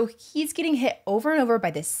 Okay. So he's getting hit over and over by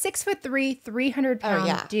this 6'3",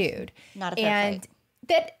 300-pound dude. Not a fair fight.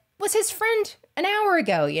 That was his friend an hour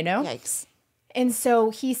ago, Yikes. And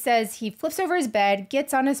so he says he flips over his bed,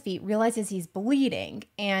 gets on his feet, realizes he's bleeding,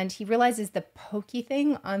 and he realizes the pokey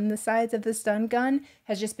thing on the sides of the stun gun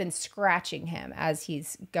has just been scratching him as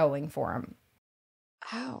he's going for him.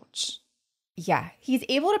 Ouch. Yeah, he's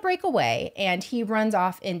able to break away, and he runs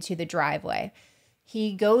off into the driveway.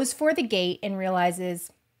 He goes for the gate and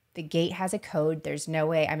realizes the gate has a code. There's no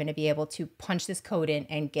way I'm going to be able to punch this code in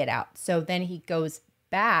and get out. So then he goes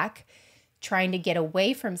back trying to get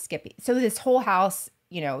away from Skippy. So this whole house,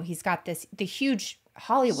 he's got the huge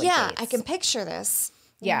Hollywood gates. I can picture this.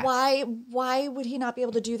 Yeah. Why would he not be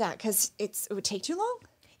able to do that? Because it would take too long?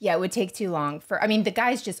 Yeah, it would take too long the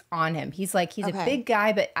guy's just on him. He's a big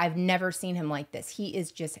guy, but I've never seen him like this. He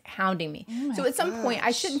is just hounding me. So at some point, I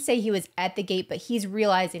shouldn't say he was at the gate, but he's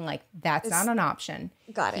realizing like that's not an option.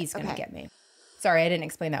 Got it. He's going to get me. Sorry, I didn't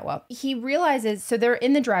explain that well. He realizes, so they're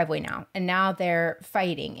in the driveway now, and now they're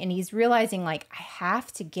fighting, and he's realizing, like, I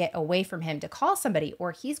have to get away from him to call somebody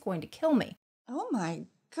or he's going to kill me. Oh my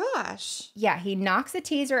gosh. Yeah, he knocks the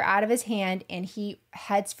taser out of his hand and he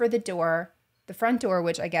heads for the door, the front door,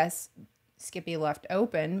 which I guess Skippy left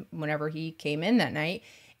open whenever he came in that night.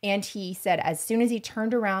 And he said as soon as he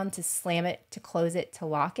turned around to slam it, to close it, to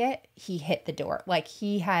lock it, he hit the door. Like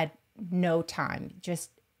he had no time. Just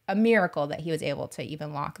a miracle that he was able to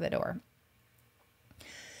even lock the door.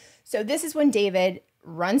 So this is when David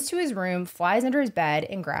runs to his room, flies under his bed,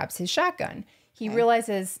 and grabs his shotgun. He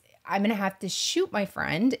realizes, I'm going to have to shoot my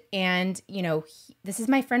friend. And, you know, this is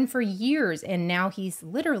my friend for years. And now he's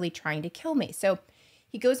literally trying to kill me. So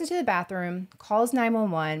he goes into the bathroom, calls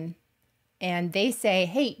 911. And they say,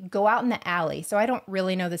 hey, go out in the alley. So I don't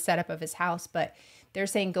really know the setup of his house, but they're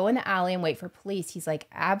saying go in the alley and wait for police. He's like,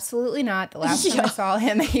 absolutely not. The last time I saw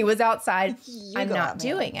him, he was outside. I'm not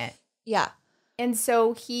doing it. Yeah. And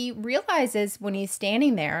so he realizes when he's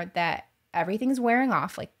standing there that everything's wearing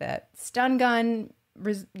off. Like the stun gun,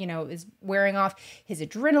 you know, is wearing off. His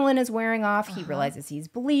adrenaline is wearing off. He realizes he's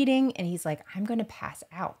bleeding and he's like, I'm going to pass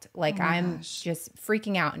out. Like I'm just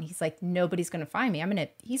freaking out. And he's like, nobody's going to find me.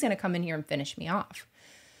 He's going to come in here and finish me off.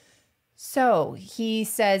 So he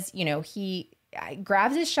says, you know, he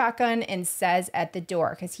grabs his shotgun and says at the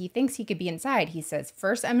door, because he thinks he could be inside. He says,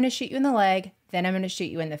 first, I'm going to shoot you in the leg. Then I'm going to shoot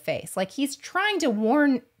you in the face. Like he's trying to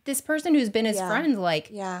warn this person who's been his friend, like,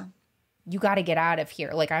 you got to get out of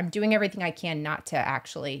here. Like, I'm doing everything I can not to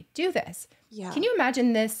actually do this. Yeah. Can you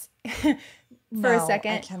imagine this for a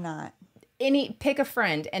second? I cannot. Pick a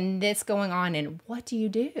friend and this going on, and what do you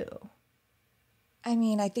do? I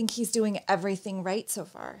mean, I think he's doing everything right so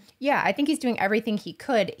far. Yeah, I think he's doing everything he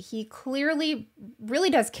could. He clearly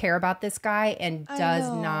really does care about this guy and does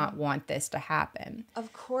not want this to happen.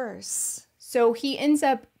 Of course. So he ends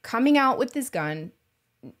up coming out with his gun.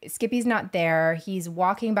 Skippy's not there. He's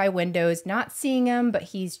walking by windows, not seeing him, but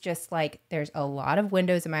he's just like, there's a lot of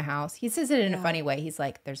windows in my house. He says it in a funny way. He's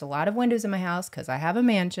like, there's a lot of windows in my house because I have a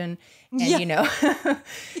mansion. And, you know,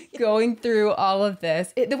 going through all of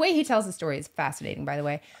this. The way he tells the story is fascinating, by the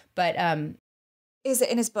way. But is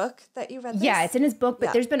it in his book that you read this? Yeah, it's in his book,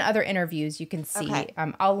 but there's been other interviews you can see. Okay.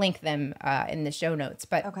 I'll link them in the show notes.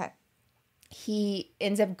 But he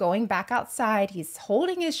ends up going back outside. He's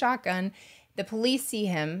holding his shotgun. The police see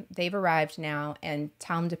him, they've arrived now, and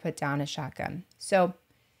tell him to put down his shotgun. So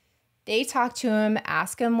they talk to him,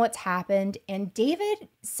 ask him what's happened, and David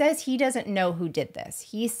says he doesn't know who did this.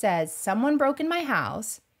 He says, someone broke in my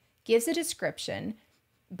house, gives a description,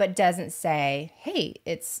 but doesn't say, hey,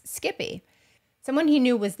 it's Skippy. Someone he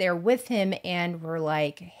knew was there with him and were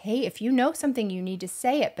like, hey, if you know something, you need to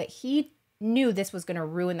say it. But he knew this was going to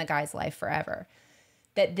ruin the guy's life forever.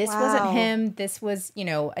 That this wasn't him. This was, you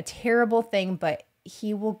know, a terrible thing, but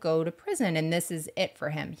he will go to prison and this is it for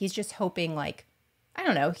him. He's just hoping, like, I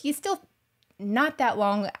don't know. He's still not that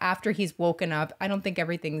long after he's woken up. I don't think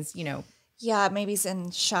everything's, you know. Yeah, maybe he's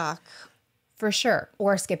in shock. For sure.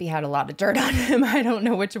 Or Skippy had a lot of dirt on him. I don't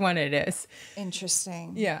know which one it is.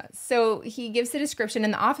 Interesting. Yeah. So he gives the description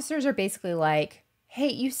and the officers are basically like, hey,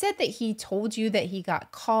 you said that he told you that he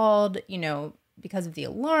got called, you know, because of the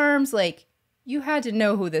alarms. Like, you had to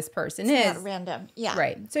know who this person is. It's not random. Yeah.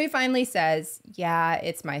 Right. So he finally says, yeah,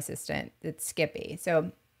 it's my assistant. It's Skippy.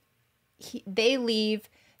 So they leave.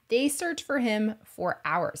 They search for him for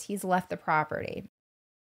hours. He's left the property.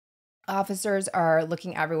 Officers are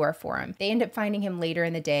looking everywhere for him. They end up finding him later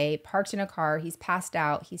in the day, parked in a car. He's passed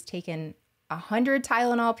out. He's taken 100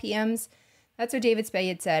 Tylenol PMs. That's what David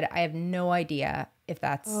Spade said. I have no idea if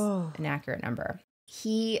that's an accurate number.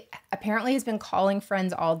 He apparently has been calling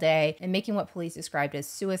friends all day and making what police described as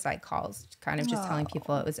suicide calls, kind of just telling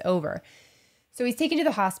people it was over. So he's taken to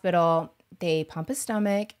the hospital. They pump his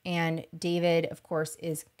stomach, and David, of course,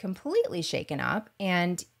 is completely shaken up.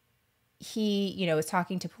 And he, you know, is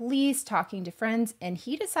talking to police, talking to friends, and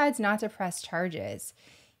he decides not to press charges.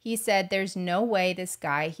 He said, there's no way this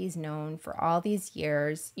guy he's known for all these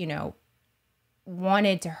years, you know,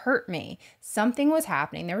 wanted to hurt me. Something was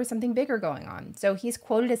happening. There was something bigger going on. So he's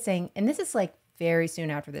quoted as saying, and this is like very soon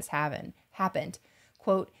after this happened,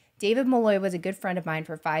 quote, David Malloy was a good friend of mine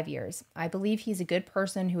for 5 years. I believe he's a good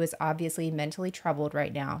person who is obviously mentally troubled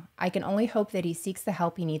right now. I can only hope that he seeks the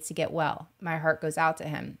help he needs to get well. My heart goes out to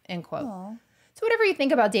him, end quote. Aww. So whatever you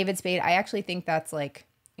think about David Spade, I actually think that's like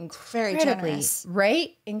incredibly, very generous.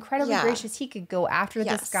 Right? Incredibly gracious. He could go after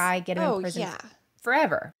this guy, get him in prison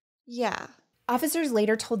forever. Yeah. Officers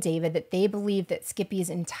later told David that they believed that Skippy's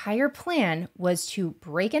entire plan was to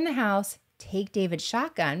break in the house, take David's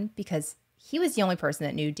shotgun, because he was the only person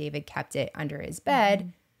that knew David kept it under his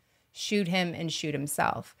bed, shoot him and shoot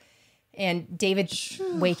himself. And David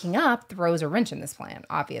waking up throws a wrench in this plan,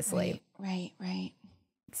 obviously. Right.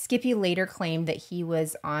 Skippy later claimed that he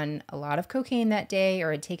was on a lot of cocaine that day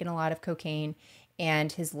or had taken a lot of cocaine,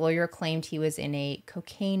 and his lawyer claimed he was in a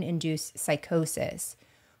cocaine-induced psychosis,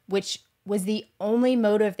 which was the only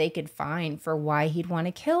motive they could find for why he'd want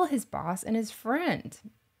to kill his boss and his friend.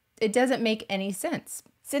 It doesn't make any sense.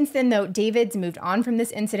 Since then, though, David's moved on from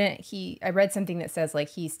this incident. I read something that says, like,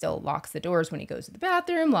 he still locks the doors when he goes to the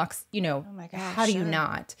bathroom, oh my gosh, how do you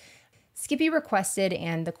not? Skippy requested,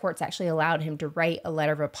 and the courts actually allowed him to write a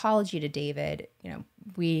letter of apology to David.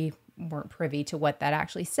 We weren't privy to what that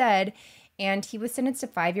actually said. And he was sentenced to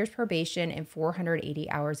 5 years probation and 480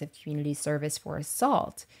 hours of community service for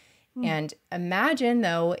assault. And imagine,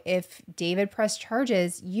 though, if David pressed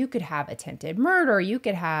charges, you could have attempted murder. You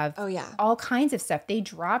could have all kinds of stuff. They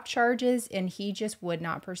dropped charges, and he just would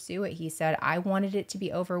not pursue it. He said, I wanted it to be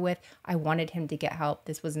over with. I wanted him to get help.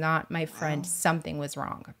 This was not my friend. Something was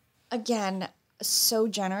wrong. Again, so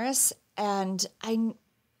generous. And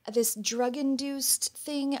this drug-induced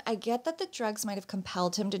thing, I get that the drugs might have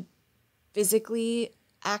compelled him to physically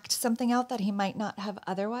act something out that he might not have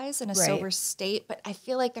otherwise in a sober state. But I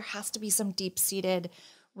feel like there has to be some deep-seated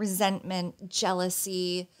resentment,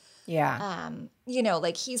 jealousy. Yeah.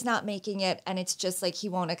 Like he's not making it, and it's just like he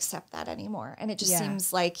won't accept that anymore. And it just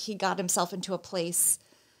seems like he got himself into a place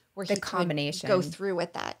where he could go through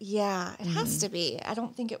with that. Yeah, it has to be. I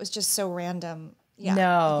don't think it was just so random. Yeah.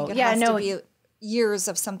 No. I think it has to be years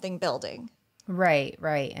of something building. Right.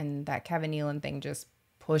 And that Kevin Nealon thing just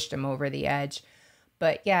pushed him over the edge.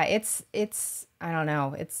 But yeah, it's I don't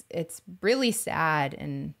know. It's really sad,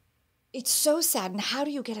 and it's so sad. And how do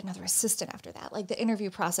you get another assistant after that? Like the interview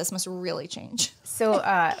process must really change. So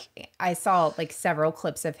I saw like several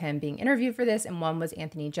clips of him being interviewed for this, and one was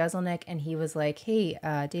Anthony Jeselnik, and he was like, "Hey,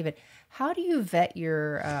 David, how do you vet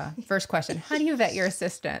your first question? How do you vet your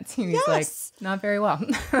assistants?" And he's like, "Not very well."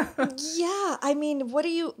 Yeah, I mean, what do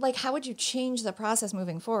you like? How would you change the process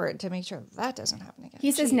moving forward to make sure that doesn't happen again?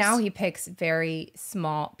 He says now he picks very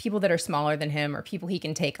small people that are smaller than him or people he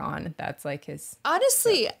can take on. That's like his.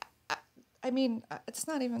 Honestly. I mean, it's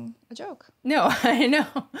not even a joke. No, I know.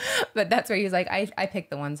 But that's where he's like, I pick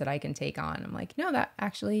the ones that I can take on. I'm like, no, that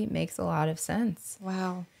actually makes a lot of sense.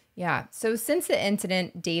 Wow. Yeah. So since the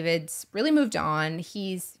incident, David's really moved on.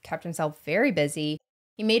 He's kept himself very busy.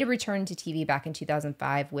 He made a return to TV back in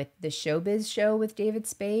 2005 with the Showbiz Show with David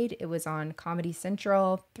Spade. It was on Comedy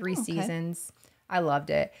Central, 3 seasons. I loved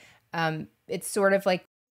it. It's sort of like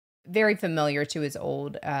very familiar to his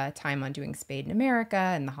old time on doing Spade in America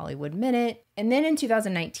and the Hollywood Minute. And then in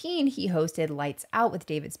 2019, he hosted Lights Out with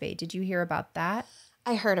David Spade. Did you hear about that?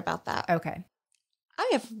 I heard about that. Okay. I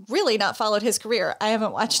have really not followed his career. I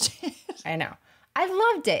haven't watched it. I know.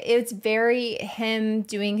 I loved it. It's very him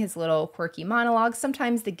doing his little quirky monologues.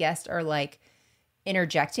 Sometimes the guests are like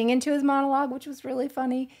interjecting into his monologue, which was really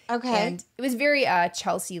funny. Okay. And it was very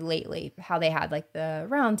Chelsea Lately, how they had like the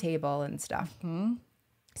round table and stuff. Mm-hmm.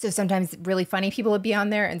 So sometimes really funny people would be on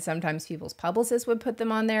there, and sometimes people's publicists would put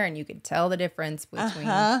them on there, and you could tell the difference between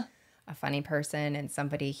a funny person and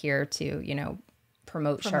somebody here to,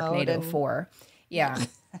 promote Sharknado 4. Yeah.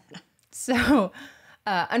 So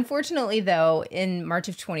unfortunately, though, in March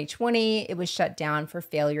of 2020, it was shut down for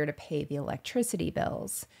failure to pay the electricity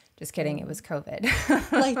bills. Just kidding. It was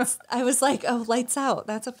COVID. Lights. I was like, oh, lights out.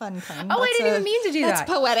 That's a fun pun. Oh, I didn't even mean to do that. That's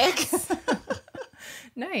poetic.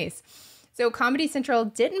 Nice. So Comedy Central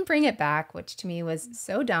didn't bring it back, which to me was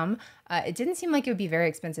so dumb. It didn't seem like it would be very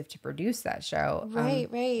expensive to produce that show. Right.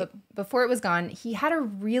 But before it was gone, he had a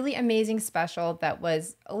really amazing special that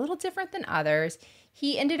was a little different than others.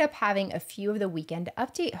 He ended up having a few of the Weekend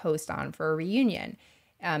Update hosts on for a reunion.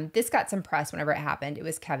 This got some press whenever it happened. It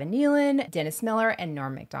was Kevin Nealon, Dennis Miller, and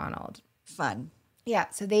Norm Macdonald. Fun.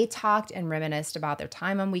 Yeah, so they talked and reminisced about their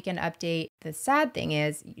time on Weekend Update. The sad thing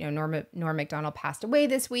is, Norm Macdonald passed away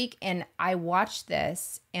this week, and I watched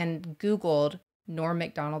this and Googled Norm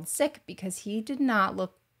Macdonald sick because he did not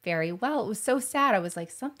look very well. It was so sad. I was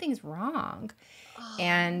like, something's wrong. Oh.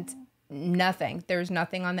 And nothing. There's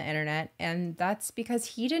nothing on the internet, and that's because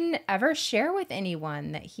he didn't ever share with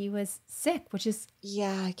anyone that he was sick, which is...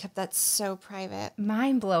 Yeah, I kept that so private.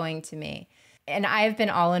 Mind-blowing to me. And I've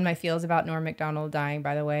been all in my feels about Norm Macdonald dying,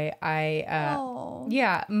 by the way.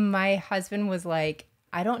 Yeah, my husband was like,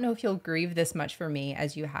 I don't know if you'll grieve this much for me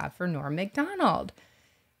as you have for Norm Macdonald.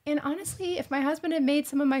 And honestly, if my husband had made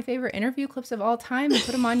some of my favorite interview clips of all time and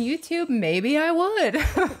put them on YouTube, maybe I would.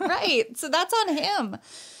 Right. So that's on him.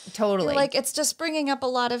 Totally. You're like, it's just bringing up a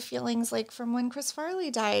lot of feelings like from when Chris Farley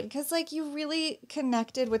died. Because like you really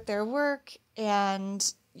connected with their work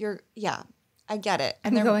and I get it.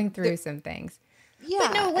 I'm going through some things. Yeah.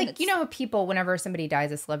 But no, like, you know, people, whenever somebody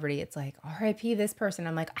dies, a celebrity, it's like, RIP this person.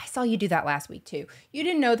 I'm like, I saw you do that last week too. You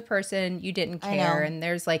didn't know the person. You didn't care. And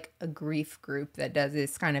there's like a grief group that does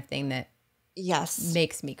this kind of thing that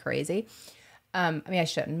makes me crazy. I mean, I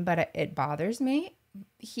shouldn't, but it bothers me.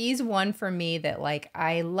 He's one for me that like,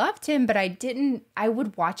 I loved him, but I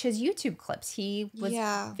would watch his YouTube clips. He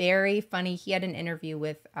was very funny. He had an interview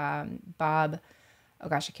with Bob. Oh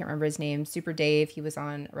gosh, I can't remember his name. Super Dave. He was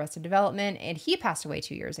on Arrested Development and he passed away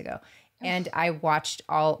 2 years ago. And I watched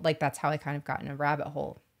that's how I kind of got in a rabbit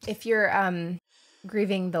hole. If you're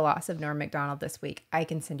grieving the loss of Norm Macdonald this week, I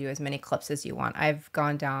can send you as many clips as you want. I've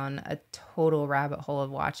gone down a total rabbit hole of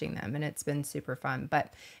watching them and it's been super fun.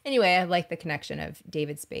 But anyway, I like the connection of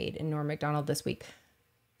David Spade and Norm Macdonald this week.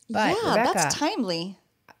 But yeah, Rebekah, that's timely.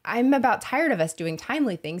 I'm about tired of us doing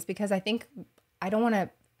timely things because I don't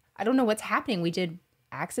know what's happening. We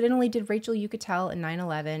accidentally did Rachel Yucatel in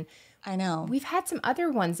 9/11. I know. We've had some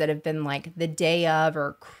other ones that have been like the day of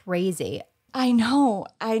or crazy. I know.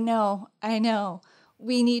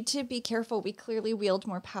 We need to be careful. We clearly wield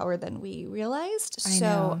more power than we realized.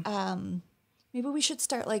 Maybe we should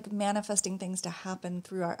start like manifesting things to happen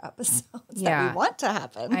through our episodes that we want to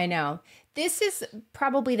happen. I know. This is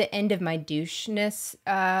probably the end of my doucheness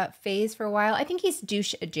phase for a while. I think he's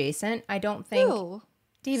douche adjacent. I don't think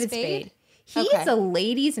David Spade. He's a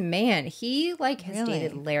ladies' man. He like has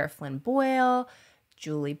dated Lara Flynn Boyle,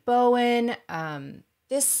 Julie Bowen.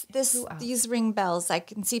 These ring bells. I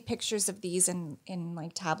can see pictures of these in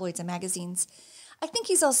like tabloids and magazines. I think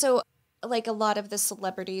he's also like a lot of the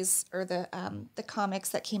celebrities or the comics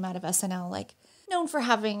that came out of SNL, like known for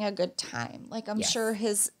having a good time. Like I'm sure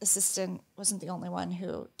his assistant wasn't the only one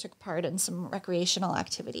who took part in some recreational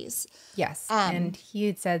activities. Yes, and he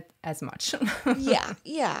had said as much.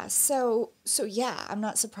 Yeah. So yeah, I'm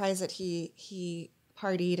not surprised that he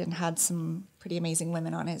partied and had some pretty amazing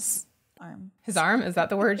women on his arm. His arm? Is that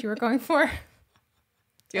the word you were going for?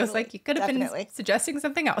 Feels like you could have been suggesting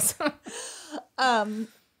something else.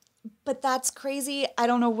 But that's crazy. I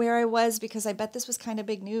don't know where I was because I bet this was kind of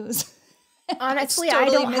big news. Honestly, I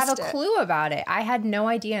don't have a clue about it. I had no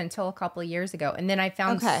idea until a couple of years ago. And then I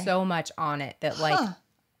found so much on it that like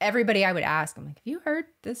everybody I would ask, I'm like, have you heard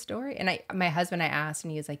this story? And my husband, I asked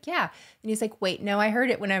and he was like, yeah. And he's like, wait, no, I heard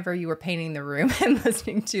it whenever you were painting the room and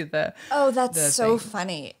listening to the that's so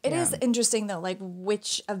funny. It is interesting though, like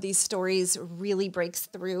which of these stories really breaks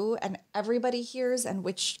through and everybody hears and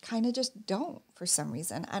which kind of just don't for some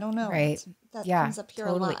reason. I don't know. Right. That comes up here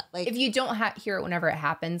a lot. Like if you don't hear it whenever it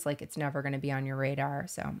happens, like it's never going to be on your radar.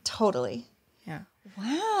 So totally. Yeah.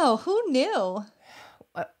 Wow. Who knew?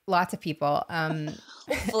 Lots of people.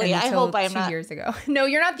 Hopefully, I hope I'm not. 2 years ago. No,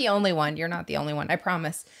 you're not the only one. You're not the only one. I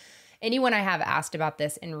promise. Anyone I have asked about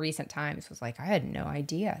this in recent times was like, I had no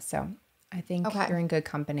idea. So I think you're in good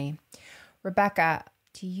company. Rebekah,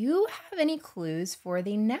 do you have any clues for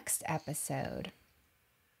the next episode?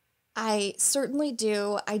 I certainly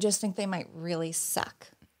do. I just think they might really suck.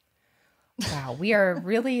 Wow, we are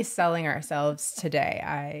really selling ourselves today.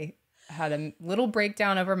 I had a little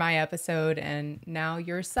breakdown over my episode and now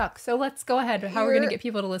yours suck. So let's go ahead. How are we going to get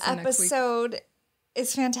people to listen next week? Episode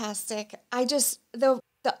is fantastic. The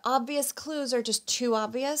obvious clues are just too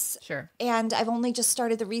obvious. Sure. And I've only just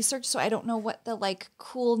started the research, so I don't know what the like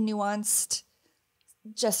cool, nuanced,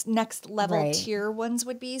 just next level tier ones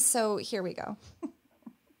would be. So here we go.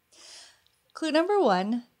 Clue number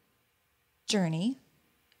 1, Journey.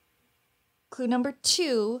 Clue number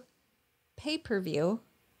 2, pay-per-view.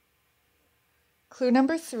 Clue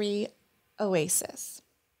number 3, Oasis.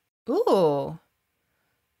 Ooh,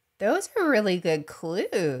 those are really good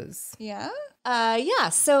clues. Yeah? Yeah,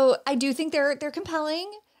 so I do think they're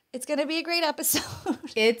compelling. It's going to be a great episode.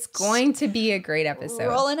 It's going to be a great episode.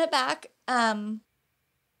 Rolling it back.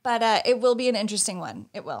 But it will be an interesting one.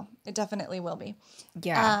 It will. It definitely will be.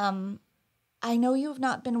 Yeah. I know you've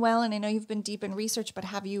not been well, and I know you've been deep in research, but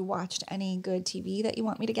have you watched any good TV that you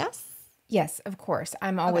want me to guess? Yes, of course.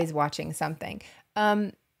 I'm always watching something.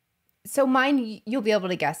 So mine, you'll be able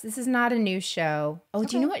to guess. This is not a new show. Oh,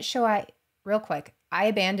 do you know what show real quick, I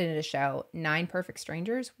abandoned a show, 9 Perfect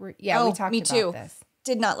Strangers. We talked about this.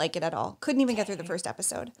 Did not like it at all. Couldn't even get through the first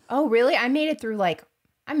episode. Oh, really? I made it through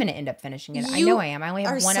I'm going to end up finishing it. I know I am. I only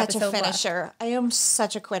have one episode left. I am such a finisher. I am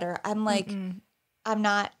such a quitter. I'm like, I'm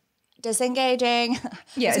not disengaging.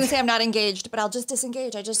 Yes. I was going to say I'm not engaged, but I'll just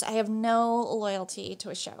disengage. I have no loyalty to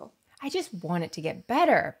a show. I just want it to get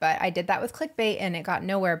better, but I did that with clickbait and it got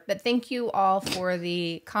nowhere. But thank you all for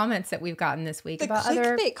the comments that we've gotten this week about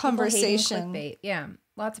other clickbait conversation. clickbait. Yeah,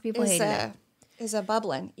 lots of people hated it. Is a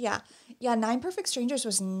bubbling. Yeah. 9 Perfect Strangers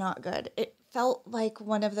was not good. It felt like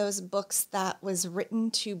one of those books that was written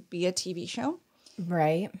to be a TV show.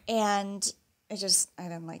 Right. And I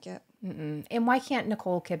didn't like it. Mm-mm. And why can't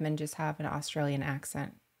Nicole Kidman just have an Australian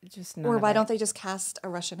accent? Just or why don't they just cast a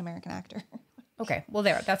Russian American actor? Okay, well,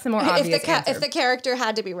 that's the more obvious answer. If the character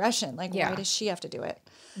had to be Russian, like, Yeah. why does she have to do it?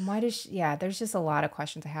 Why does she, yeah, there's just a lot of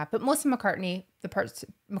questions I have. But Melissa McCarthy, the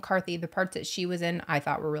parts that she was in, I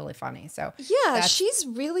thought were really funny. So yeah, she's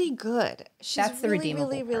really good. That's the really, redeemable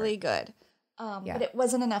really, part. really good. But it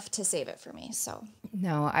wasn't enough to save it for me. So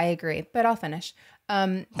no, I agree, but I'll finish.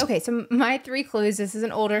 Okay, so my 3 clues. This is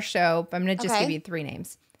an older show, but I'm going to just give you 3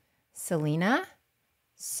 names: Selena,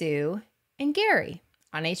 Sue, and Gary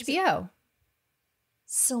on HBO.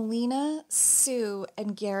 Selena, Sue,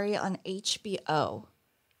 and Gary on HBO.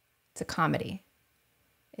 It's a comedy.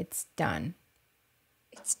 It's done.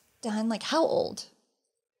 It's done. Like, how old?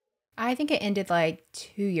 I think it ended like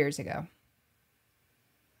 2 years ago.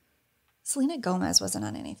 Selena Gomez wasn't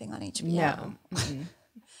on anything on HBO. No.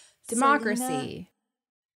 Democracy. Selena...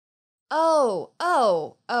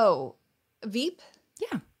 Oh. VEEP?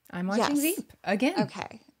 Yeah. I'm watching VEEP again.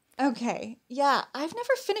 Okay. Yeah. I've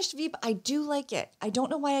never finished VEEP. I do like it. I don't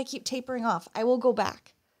know why I keep tapering off. I will go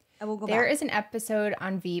back. There is an episode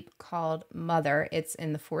on VEEP called Mother. It's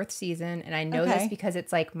in the 4th season. And I know this because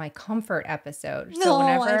it's like my comfort episode. So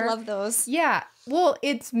I love those. Yeah. Well,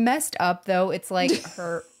 it's messed up though. It's like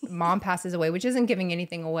her mom passes away, which isn't giving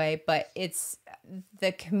anything away, but it's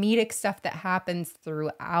the comedic stuff that happens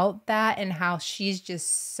throughout that and how she's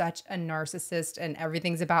just such a narcissist and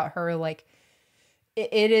everything's about her. Like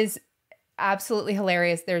it is absolutely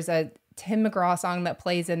hilarious. There's a Tim McGraw song that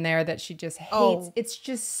plays in there that she just hates. It's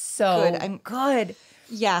just so good.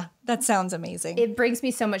 Yeah, that sounds amazing. It brings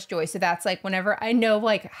me so much joy. So that's like whenever I know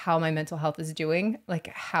like how my mental health is doing, like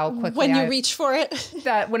how quickly when you reach for it.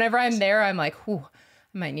 That whenever I'm there, I'm like, whew,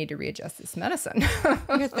 I might need to readjust this medicine.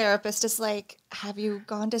 Your therapist is like, have you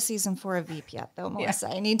gone to season 4 of VEEP yet though, Melissa?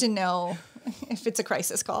 Yeah. I need to know if it's a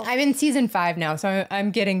crisis call. I'm in season 5 now, so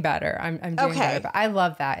I'm getting better. I'm doing better. But I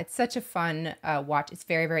love that. It's such a fun watch. It's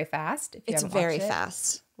very, very fast. It's very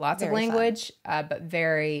fast. Lots of language, but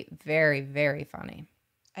very, very, very funny.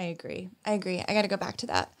 I agree. I got to go back to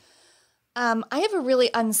that. I have a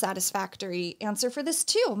really unsatisfactory answer for this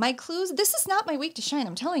too. My clues, this is not my week to shine.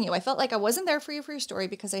 I'm telling you, I felt like I wasn't there for you for your story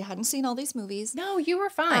because I hadn't seen all these movies. No, you were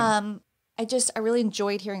fine. I really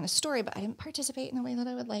enjoyed hearing the story, but I didn't participate in the way that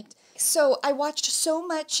I would like. So I watched so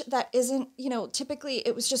much that isn't, typically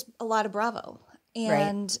it was just a lot of Bravo.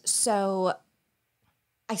 And so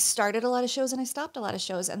I started a lot of shows and I stopped a lot of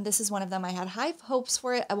shows. And this is one of them. I had high hopes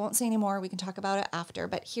for it. I won't say anymore. We can talk about it after.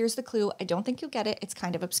 But here's the clue. I don't think you'll get it. It's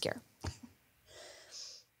kind of obscure.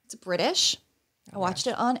 It's British. I watched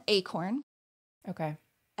it on Acorn. Okay.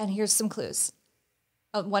 And here's some clues.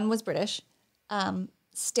 One was British.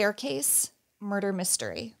 Staircase, murder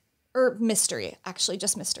mystery. Or mystery, actually,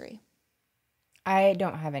 just mystery. I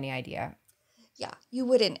don't have any idea. Yeah, you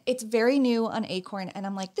wouldn't. It's very new on Acorn, and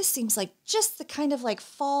I'm like, this seems like just the kind of like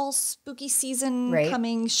fall spooky season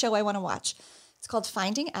coming show I want to watch. It's called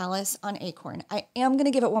Finding Alice on Acorn. I am going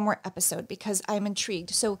to give it one more episode because I'm intrigued.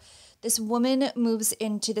 So this woman moves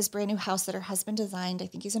into this brand new house that her husband designed. I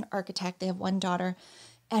think he's an architect. They have one daughter,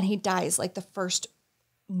 and he dies like the first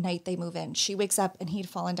night they move in. She wakes up and he'd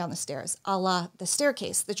fallen down the stairs, a la The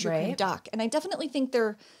Staircase, the true crime doc. And I definitely think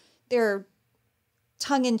they're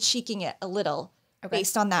tongue-in-cheeking it a little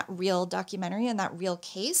based on that real documentary and that real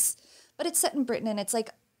case. But it's set in Britain, and it's like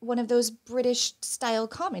one of those British-style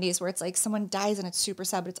comedies where it's like someone dies and it's super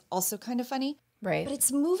sad, but it's also kind of funny. Right. But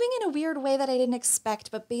it's moving in a weird way that I didn't expect.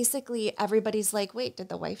 But basically, everybody's like, wait, did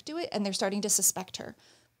the wife do it? And they're starting to suspect her.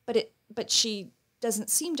 But she doesn't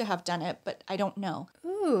seem to have done it, but I don't know.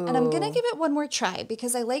 Ooh. And I'm going to give it one more try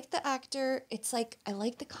because I like the actor. It's like, I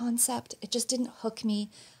like the concept. It just didn't hook me.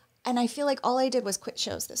 And I feel like all I did was quit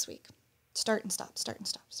shows this week. Start and stop, start and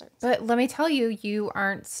stop, start and stop. But let me tell you, you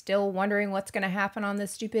aren't still wondering what's going to happen on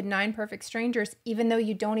this stupid 9 Perfect Strangers, even though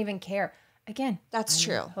you don't even care. Again, that's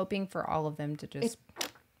true. Hoping for all of them to just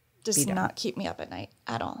does not keep me up at night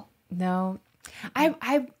at all. No, I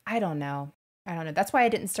don't know. I don't know. That's why I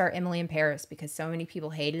didn't start Emily in Paris because so many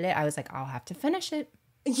people hated it. I was like, I'll have to finish it.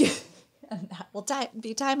 Yeah, and that will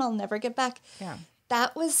be time I'll never get back. Yeah.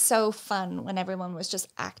 That was so fun when everyone was just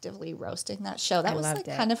actively roasting that show. That was like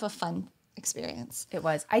kind of a fun experience. It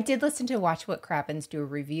was. I did listen to Watch What Crappens do a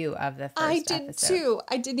review of the first episode. I did too.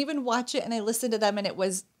 I didn't even watch it, and I listened to them, and it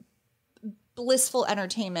was blissful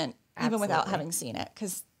entertainment, even without having seen it,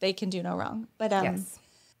 because they can do no wrong. But yes.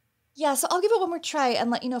 Yeah, so I'll give it one more try and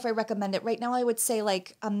let you know if I recommend it. Right now, I would say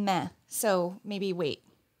like a meh. So maybe wait.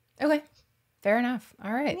 Okay. Fair enough.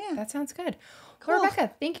 All right. Yeah. That sounds good. Cool. Well,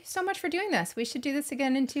 Rebekah, thank you so much for doing this. We should do this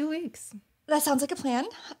again in 2 weeks. That sounds like a plan.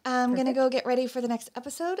 I'm going to go get ready for the next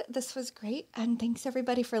episode. This was great. And thanks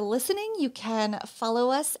everybody for listening. You can follow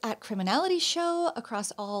us at Criminality Show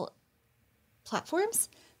across all platforms.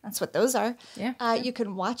 That's what those are. Yeah. You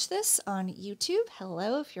can watch this on YouTube.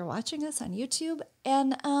 Hello, if you're watching us on YouTube.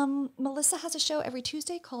 And Melissa has a show every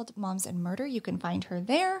Tuesday called Moms and Murder. You can find her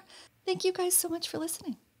there. Thank you guys so much for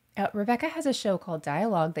listening. Rebekah has a show called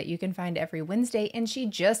Dialogue that you can find every Wednesday, and she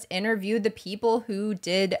just interviewed the people who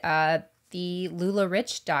did the Lula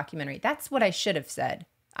Rich documentary. That's what I should have said.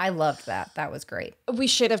 I loved that. That was great. We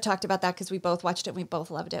should have talked about that because we both watched it and we both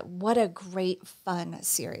loved it. What a great, fun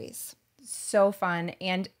series. So fun.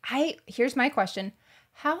 And here's my question.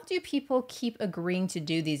 How do people keep agreeing to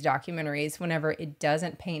do these documentaries whenever it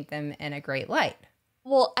doesn't paint them in a great light?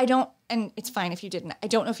 Well, I don't, and it's fine if you didn't. I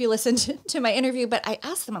don't know if you listened to my interview, but I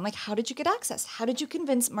asked them, I'm like, how did you get access? How did you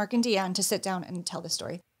convince Mark and Deanne to sit down and tell the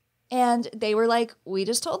story? And they were like, we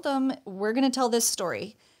just told them, we're going to tell this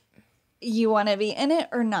story. You want to be in it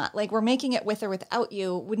or not? Like, we're making it with or without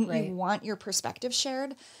you. Wouldn't you want your perspective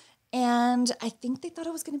shared? And I think they thought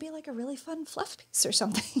it was going to be like a really fun fluff piece or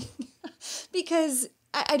something because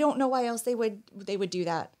I don't know why else they would do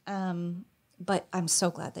that. But I'm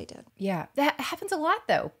so glad they did. Yeah, that happens a lot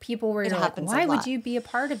though. People were like, why would you be a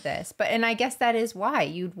part of this? And I guess that is why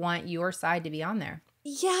you'd want your side to be on there.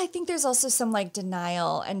 Yeah, I think there's also some like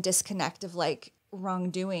denial and disconnect of like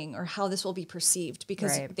wrongdoing or how this will be perceived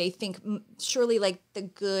because they think surely like the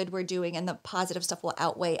good we're doing and the positive stuff will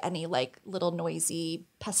outweigh any like little noisy,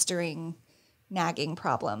 pestering, nagging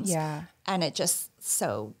problems. Yeah. And it just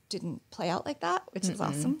so didn't play out like that, which is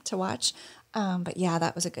awesome to watch. But yeah,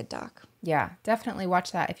 that was a good doc. Yeah, definitely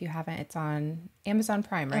watch that if you haven't. It's on Amazon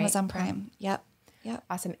Prime, right? Amazon Prime. Yep. Yep.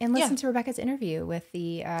 Awesome. And listen to Rebekah's interview with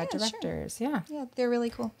the directors. Sure. Yeah, they're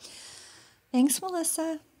really cool. Thanks,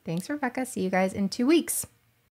 Melissa. Thanks, Rebekah. See you guys in 2 weeks.